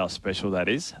realise how special that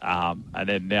is. And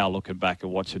then now looking back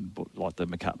and watching like the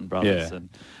McCartan brothers, and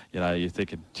you're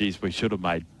thinking, geez, we should have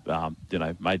made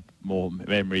more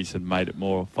memories and made it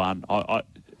more fun. I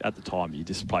at the time, you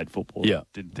just played football,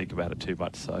 didn't think about it too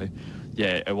much. So,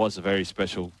 it was a very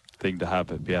special thing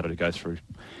to be able to go through.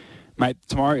 Mate,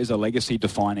 tomorrow is a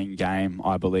legacy-defining game,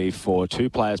 I believe, for 2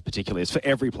 players particularly. It's for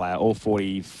every player, all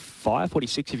 45,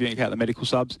 46 if you count the medical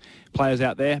subs players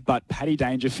out there. But Paddy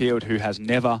Dangerfield, who has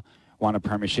never won a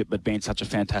premiership but been such a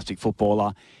fantastic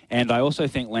footballer. And I also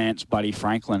think Lance Buddy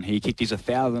Franklin, he kicked his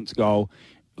 1,000th goal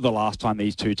the last time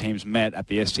these two teams met at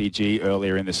the SCG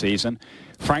earlier in the season.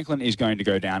 Franklin is going to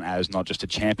go down as not just a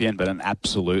champion, but an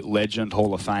absolute legend,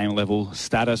 Hall of Fame level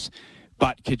status.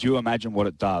 But could you imagine what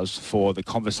it does for the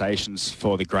conversations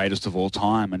for the greatest of all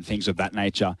time and things of that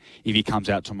nature if he comes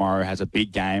out tomorrow, has a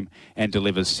big game and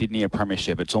delivers Sydney a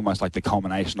premiership? It's almost like the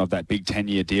culmination of that big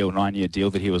 10-year deal, 9-year deal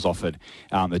that he was offered,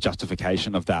 the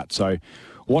justification of that. So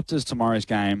what does tomorrow's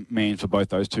game mean for both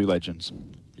those two legends?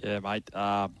 Yeah, mate,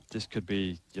 this could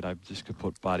be, this could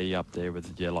put Buddy up there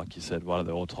with, like you said, one of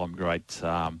the all-time greats.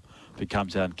 If he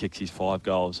comes out and kicks his 5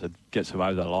 goals and gets him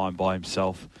over the line by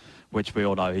himself, which we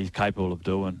all know he's capable of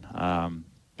doing.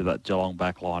 But that Geelong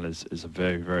backline is a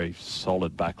very, very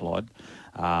solid backline.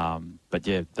 But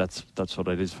that's what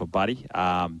it is for Buddy.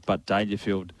 But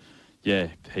Dangerfield,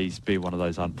 he's been one of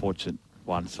those unfortunate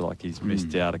ones, like he's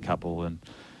missed out a couple, and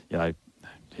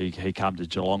he come to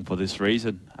Geelong for this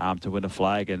reason, to win a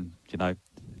flag, and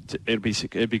it'd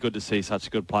be good to see such a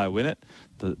good player win it.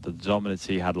 The dominance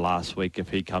he had last week, if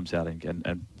he comes out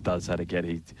and does that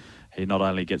again, he not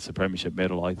only gets the premiership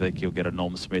medal, I think he'll get a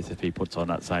Norm Smith if he puts on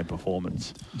that same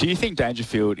performance. Do you think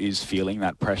Dangerfield is feeling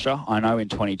that pressure? I know in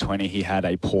 2020 he had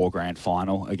a poor grand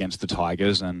final against the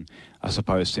Tigers, and I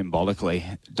suppose symbolically,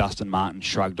 Dustin Martin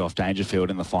shrugged off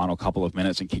Dangerfield in the final couple of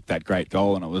minutes and kicked that great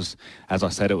goal, and it was, as I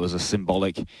said, it was a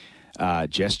symbolic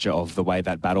gesture of the way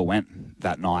that battle went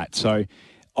that night. So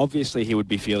obviously he would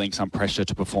be feeling some pressure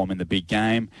to perform in the big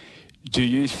game. Do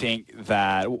you think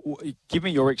that, give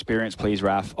me your experience, please,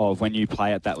 Raf, of when you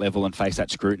play at that level and face that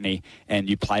scrutiny and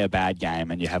you play a bad game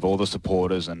and you have all the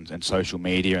supporters and social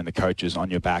media and the coaches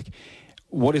on your back.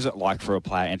 What is it like for a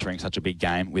player entering such a big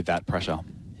game with that pressure?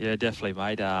 Yeah, definitely,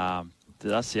 mate.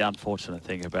 That's the unfortunate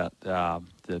thing about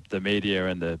the media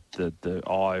and the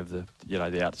eye of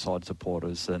the outside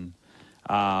supporters. And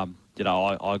I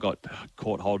got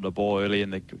caught holding the ball early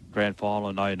in the grand final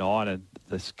in 2009, and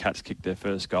the Cats kicked their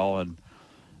first goal. And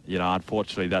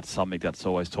unfortunately, that's something that's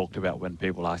always talked about when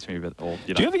people ask me about. Do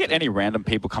you ever get any random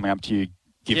people coming up to you?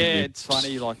 It's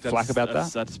funny. Flack about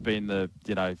that. That's been the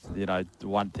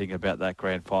one thing about that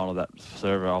grand final that's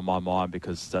forever on my mind,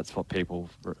 because that's what people,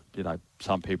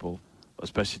 some people,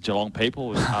 especially Geelong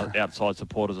people, outside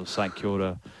supporters of St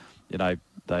Kilda,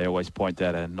 they always point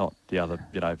out, and not the other,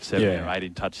 17 or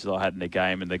 18 touches I had in the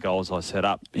game and the goals I set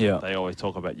up. Yeah. They always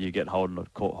talk about you get holding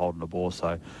the ball.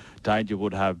 So Danger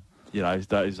would have,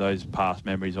 those past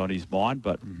memories on his mind,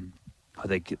 but I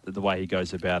think the way he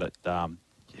goes about it,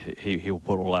 he'll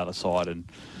put all that aside, and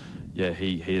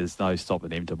he is no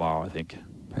stopping him tomorrow, I think.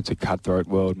 It's a cutthroat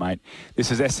world, mate.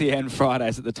 This is SEN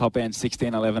Fridays at the top end,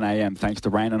 16:11 a.m. Thanks to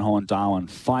Rain and Horn Darwin,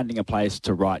 finding a place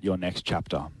to write your next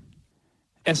chapter.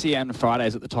 SEN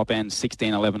Fridays at the top end,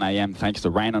 16:11 a.m. Thanks to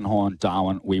Rain and Horn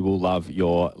Darwin. We will love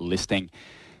your listing.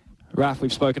 Raf,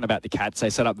 we've spoken about the Cats. They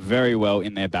set up very well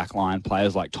in their back line.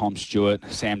 Players like Tom Stewart,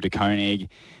 Sam De Koning,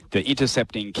 the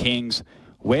intercepting Kings.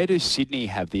 Where do Sydney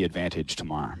have the advantage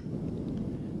tomorrow?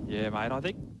 Yeah, mate, I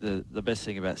think the best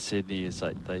thing about Sydney is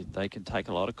they can take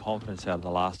a lot of confidence out of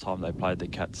the last time they played the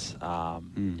Cats,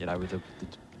 with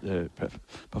the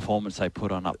performance they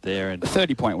put on up there. And a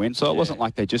 30-point win, so it wasn't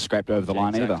like they just scraped over the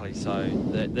line either. Exactly, so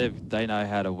they know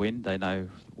how to win. They know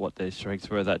what their strengths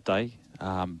were that day.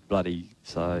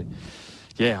 So,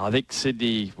 I think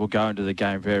Sydney will go into the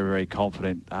game very, very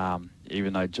confident.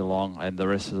 Even though Geelong and the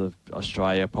rest of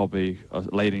Australia probably are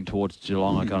leading towards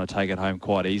Geelong are going to take it home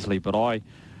quite easily. But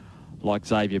like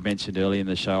Xavier mentioned earlier in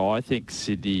the show, I think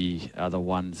Sydney are the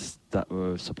ones that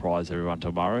will surprise everyone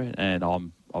tomorrow. And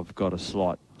I've got a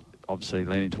slight, obviously,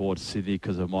 leaning towards Sydney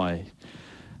because of my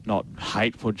not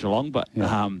hate for Geelong, but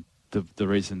the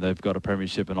reason they've got a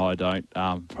premiership and I don't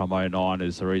from 2009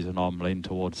 is the reason I'm leaning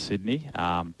towards Sydney.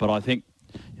 But I think,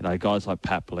 guys like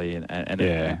Papley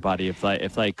and Buddy, if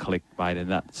they click, mate, and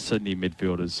that Sydney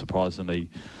midfield is surprisingly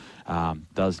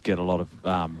does get a lot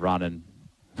of run and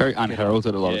very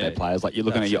unheralded, a lot of their players. Like you're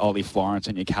looking at your Ollie Florence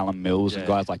and your Callum Mills and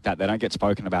guys like that. They don't get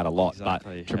spoken about a lot, but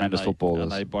tremendous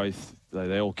footballers. And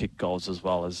they all kick goals as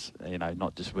well as,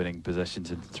 not just winning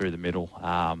possessions through the middle.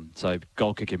 So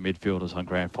goal kicking midfielders on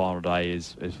grand final day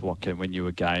is what can win you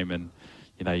a game. And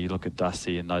you look at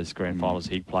Dusty and those grand finals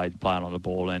he playing on the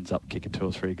ball, ends up kicking 2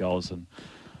 or 3 goals, and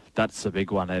that's the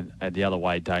big one. And the other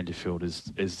way, Dangerfield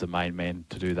is the main man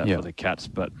to do that for the Cats.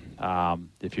 But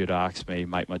if you'd ask me,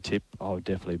 make my tip, I would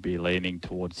definitely be leaning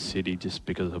towards City just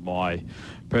because of my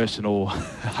personal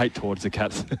hate towards the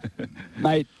Cats.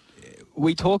 Mate,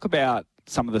 we talk about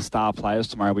some of the star players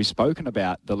tomorrow. We've spoken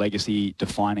about the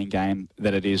legacy-defining game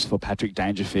that it is for Patrick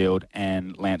Dangerfield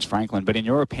and Lance Franklin. But in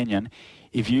your opinion,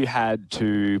 if you had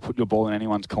to put your ball in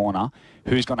anyone's corner,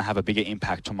 who's going to have a bigger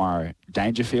impact tomorrow,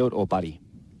 Dangerfield or Buddy?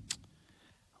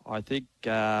 I think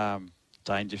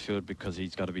Dangerfield, because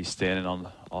he's got to be standing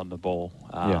on the ball,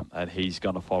 and he's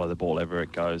going to follow the ball wherever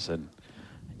it goes, and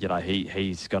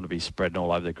he's going to be spreading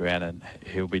all over the ground, and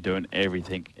he'll be doing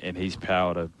everything in his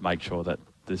power to make sure that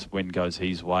this win goes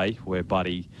his way. Where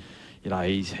Buddy,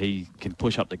 he can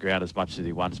push up the ground as much as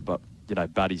he wants, but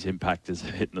Buddy's impact is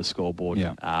hitting the scoreboard,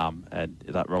 and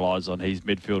that relies on his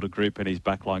midfielder group and his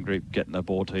backline group getting the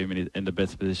ball to him in the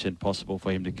best position possible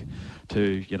for him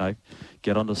to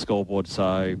get on the scoreboard.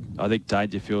 So I think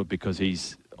Dangerfield, because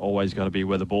he's always going to be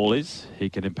where the ball is, he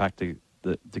can impact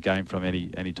the game from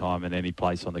any time and any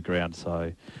place on the ground.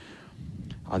 So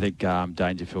I think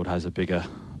Dangerfield has a bigger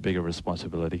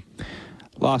responsibility.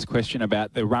 Last question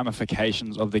about the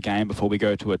ramifications of the game before we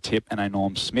go to a tip and a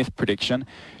Norm Smith prediction.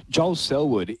 Joel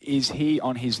Selwood, is he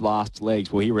on his last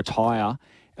legs? Will he retire,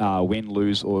 win,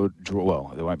 lose or draw?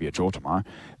 Well, there won't be a draw tomorrow.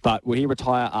 But will he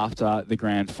retire after the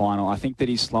grand final? I think that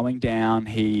he's slowing down.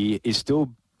 He is still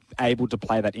able to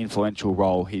play that influential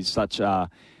role. He's such a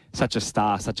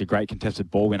star, such a great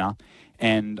contested ball winner.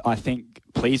 And I think,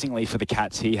 pleasingly for the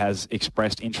Cats, he has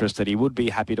expressed interest that he would be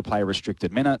happy to play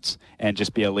restricted minutes and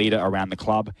just be a leader around the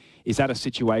club. Is that a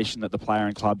situation that the player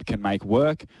and club can make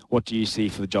work? What do you see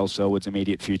for Joel Selwood's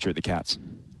immediate future at the Cats?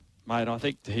 Mate, I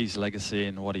think his legacy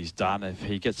and what he's done, if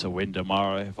he gets a win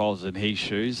tomorrow, if I was in his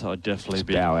shoes, I'd definitely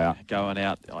be going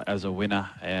out as a winner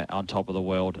on top of the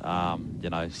world.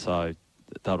 So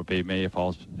that'll be me if I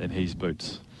was in his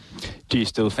boots. Do you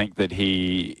still think that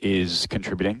he is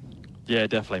contributing? Yeah,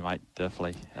 definitely, mate,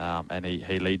 definitely. And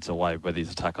he leads the way with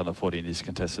his attack on the footy and his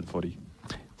contested footy.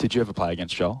 Did you ever play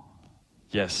against Joel?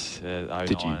 Yes, 09.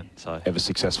 Did you ever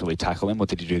successfully tackle him, or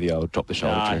did you do the old drop the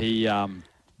shoulder trick? He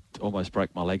almost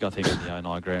broke my leg, I think, in the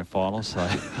 09 grand final. So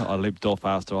I limped off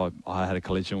after I had a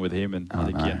collision with him, and I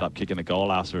think he ended up kicking a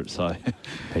goal after it. So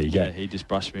there you go. He just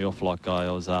brushed me off like I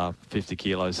was 50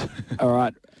 kilos. All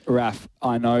right, Raf,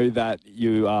 I know that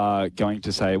you are going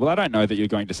to say, well, I don't know that you're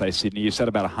going to say Sydney. You've said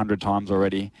about 100 times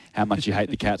already how much you hate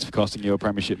the Cats for costing you a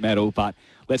premiership medal, but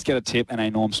let's get a tip and a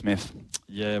Norm Smith.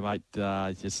 Yeah, mate,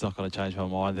 it's not going to change my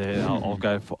mind there.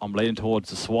 I'm leaning towards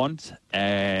the Swans,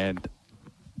 and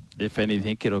if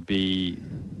anything, it'll be,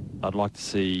 I'd like to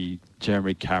see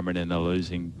Jeremy Cameron in a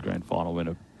losing grand final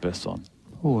winner best on.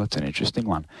 Oh, that's an interesting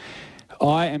one.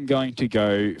 I am going to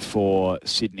go for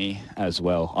Sydney as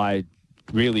well. I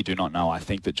really do not know. I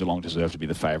think that Geelong deserve to be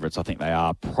the favourites. I think they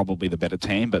are probably the better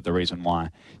team, but the reason why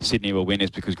Sydney will win is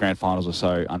because grand finals are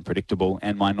so unpredictable.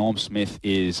 And my Norm Smith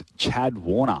is Chad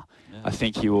Warner. I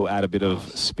think he will add a bit of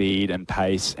speed and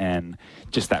pace and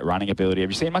just that running ability.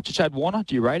 Have you seen much of Chad Warner?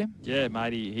 Do you rate him? Yeah,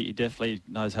 mate, he definitely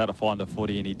knows how to find the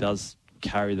footy, and he does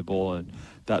carry the ball, and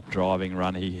that driving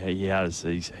run he has.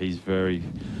 He's very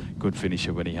good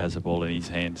finisher when he has the ball in his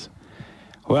hands.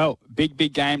 Well,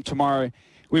 big game tomorrow.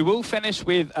 We will finish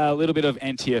with a little bit of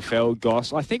NTFL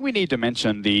goss. I think we need to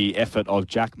mention the effort of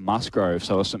Jack Musgrove.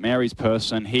 So a St Mary's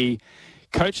person, he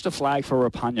coached a flag for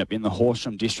Rapanyup in the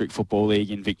Horsham District Football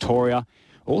League in Victoria.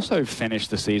 Also finished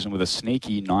the season with a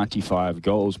sneaky 95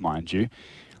 goals, mind you.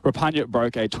 Rapanyup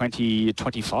broke a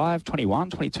 25,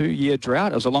 21, 22-year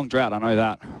drought. It was a long drought, I know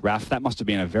that, Raf. That must have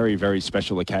been a very, very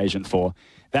special occasion for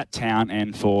that town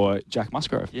and for Jack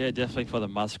Musgrove. Yeah, definitely for the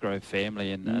Musgrove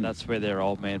family, and that's where their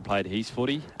old man played his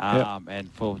footy.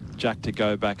 And for Jack to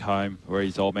go back home where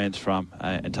his old man's from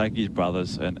and take his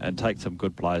brothers and take some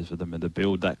good players with them and to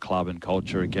build that club and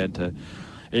culture again, to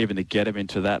get him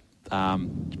into that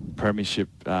premiership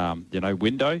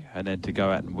window, and then to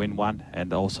go out and win one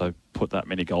and also put that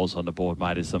many goals on the board,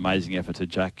 mate. It's an amazing effort to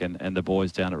Jack and the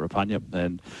boys down at Rapanyup,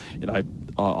 and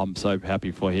I'm so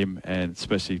happy for him, and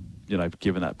especially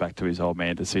giving that back to his old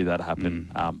man to see that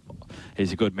happen.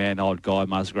 He's a good man, old guy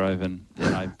Musgrove, and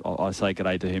I say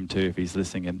g'day to him too if he's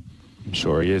listening. And I'm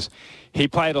sure he is. He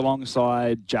played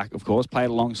alongside Jack, of course, played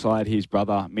alongside his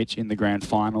brother Mitch in the grand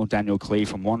final, Daniel Clee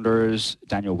from Wanderers,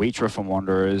 Daniel Wheatra from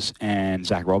Wanderers, and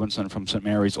Zach Robinson from St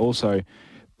Mary's also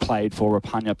played for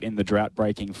Rapanyup in the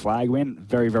drought-breaking flag win.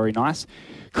 Very, very nice.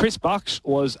 Chris Bucks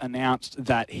was announced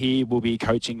that he will be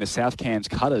coaching the South Cairns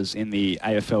Cutters in the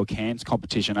AFL Cairns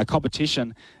competition, a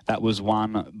competition that was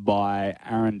won by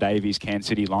Aaron Davies' Cairns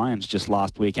City Lions just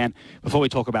last weekend. Before we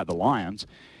talk about the Lions,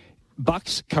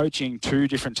 Bucks coaching two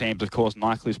different teams. Of course,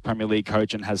 Nycliffe's Premier League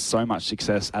coach and has so much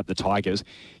success at the Tigers.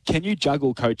 Can you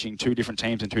juggle coaching two different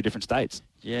teams in two different states?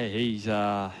 Yeah, he's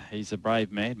a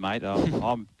brave man, mate.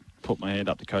 I'm put my hand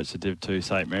up to coach the Div 2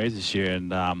 St Mary's this year,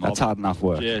 and that's hard enough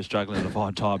work. Yeah, struggling to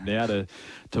find time now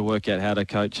to work out how to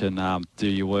coach and do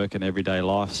your work in everyday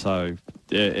life. So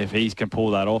yeah, if he can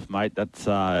pull that off, mate, that's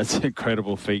an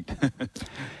incredible feat.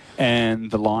 And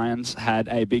the Lions had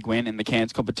a big win in the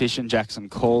Cairns competition. Jackson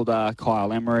Calder,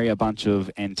 Kyle Emery, a bunch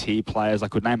of NT players. I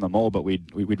could name them all, but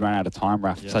we'd run out of time,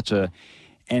 Raf. Yep. Such a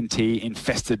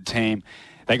NT-infested team.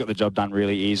 They got the job done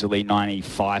really easily,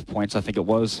 95 points, I think it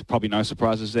was. Probably no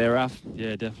surprises there, Raf.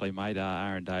 Yeah, definitely, mate.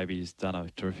 Aaron Davies done a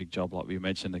terrific job, like we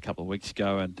mentioned a couple of weeks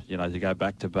ago. And, to go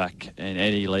back-to-back in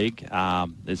any league,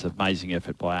 there's an amazing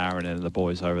effort by Aaron and the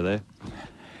boys over there.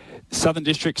 Southern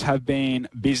Districts have been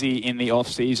busy in the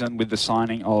off-season with the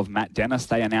signing of Matt Dennis.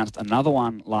 They announced another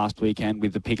one last weekend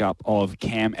with the pickup of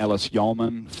Cam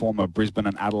Ellis-Yeoman, former Brisbane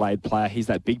and Adelaide player. He's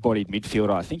that big-bodied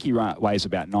midfielder. I think he weighs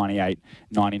about 98,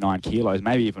 99 kilos,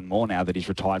 maybe even more now that he's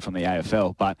retired from the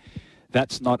AFL. But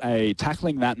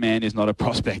tackling that man is not a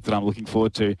prospect that I'm looking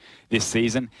forward to this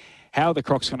season. How are the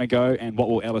Crocs going to go, and what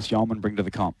will Ellis-Yeoman bring to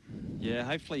the comp? Yeah,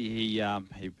 hopefully he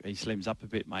slims up a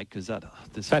bit, mate, because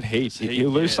that heat. He'll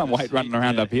lose some weight running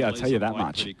around up here, I'll tell you that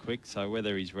much. Pretty quick, so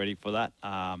whether he's ready for that.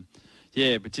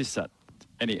 But just that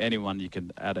anyone you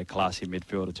can add a classy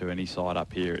midfielder to any side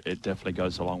up here, it definitely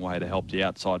goes a long way to help the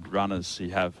outside runners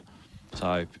you have.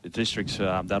 So Districts,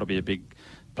 that'll be a big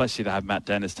blessing to have Matt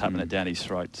Dennis tapping it down his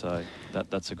throat, so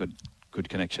that's a good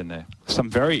connection there. Some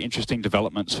very interesting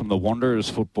developments from the Wanderers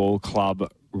Football Club,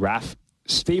 RAF.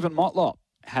 Stephen Motlop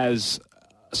has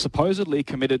supposedly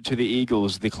committed to the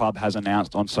Eagles, the club has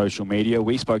announced on social media.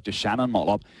 We spoke to Shannon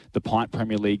Motlop, the Pint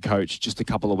Premier League coach, just a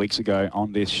couple of weeks ago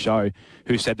on this show,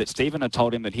 who said that Stephen had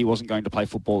told him that he wasn't going to play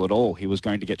football at all. He was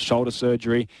going to get shoulder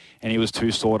surgery and he was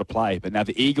too sore to play. But now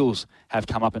the Eagles have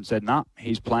come up and said, nah,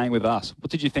 he's playing with us. What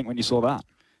did you think when you saw that?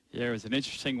 Yeah, it was an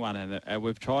interesting one, and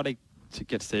we've tried to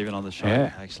get Stephen on the show,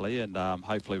 actually, and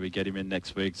hopefully we get him in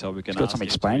next week so we can got some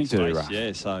explaining to do, right?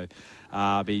 Yeah, so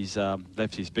he's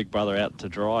left his big brother out to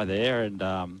dry there, and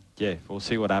we'll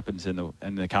see what happens in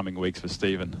the coming weeks for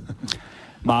Stephen.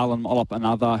 Marlon Motlop,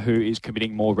 another who is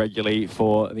committing more regularly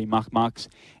for the Muck-Mucks.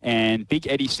 And big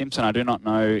Eddie Simpson, I do not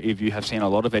know if you have seen a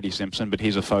lot of Eddie Simpson, but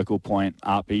he's a focal point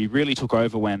up. He really took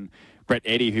over when Brett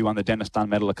Eddy, who won the Dennis Dunn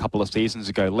medal a couple of seasons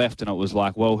ago, left, and it was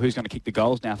like, well, who's going to kick the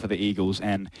goals now for the Eagles?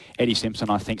 And Eddie Simpson,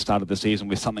 I think, started the season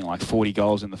with something like 40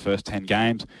 goals in the first 10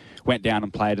 games, went down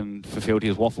and played and fulfilled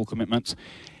his waffle commitments.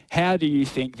 How do you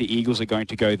think the Eagles are going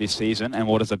to go this season, and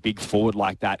what does a big forward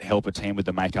like that help a team with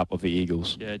the makeup of the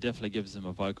Eagles? Yeah, it definitely gives them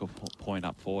a vocal point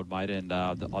up forward, mate, and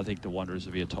I think the Wanderers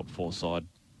will be a top 4 side.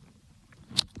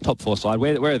 Top 4 side.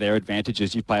 Where are their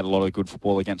advantages? You've played a lot of good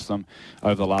football against them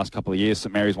over the last couple of years.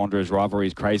 St Mary's Wanderers rivalry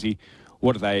is crazy.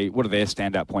 What are their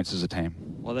standout points as a team?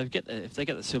 Well, if they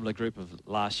get the similar group of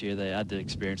last year, they had the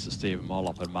experience of Stephen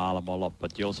Motlop and Marlon Motlop,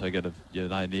 but you also get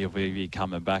Neil Vivi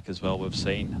coming back as well, we've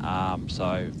seen.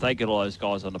 So if they get all those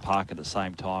guys on the park at the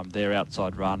same time, their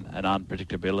outside run and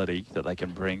unpredictability that they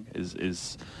can bring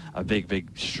is a big,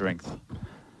 big strength.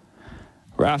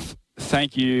 Raf,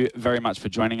 thank you very much for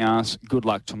joining us. Good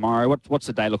luck tomorrow. What's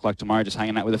the day look like tomorrow? Just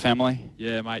hanging out with the family?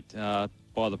 Yeah, mate.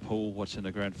 By the pool, watching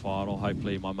the grand final.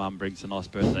 Hopefully my mum brings a nice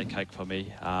birthday cake for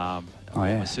me.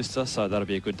 My sister, so that'll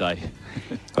be a good day.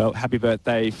 Well, happy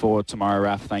birthday for tomorrow,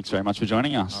 Raf. Thanks very much for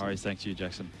joining us. All right, thanks you,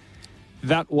 Jackson.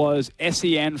 That was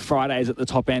SEN Fridays at the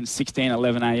top end,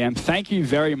 16:11 a.m. Thank you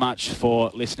very much for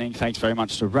listening. Thanks very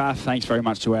much to Raf. Thanks very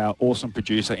much to our awesome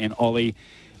producer in Ollie.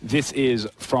 This is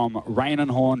from Rain and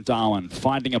Horn, Darwin,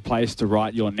 finding a place to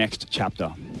write your next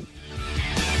chapter.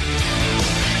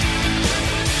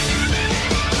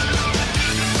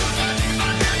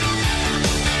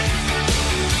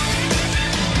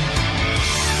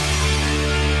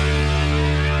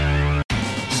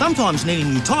 Sometimes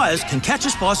needing new tyres can catch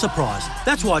us by surprise.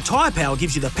 That's why Tyre Power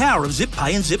gives you the power of Zip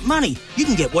Pay and Zip Money. You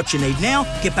can get what you need now,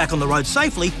 get back on the road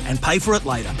safely and pay for it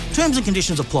later. Terms and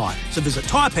conditions apply. So visit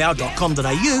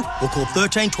tyrepower.com.au or call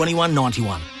 13 21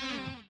 91.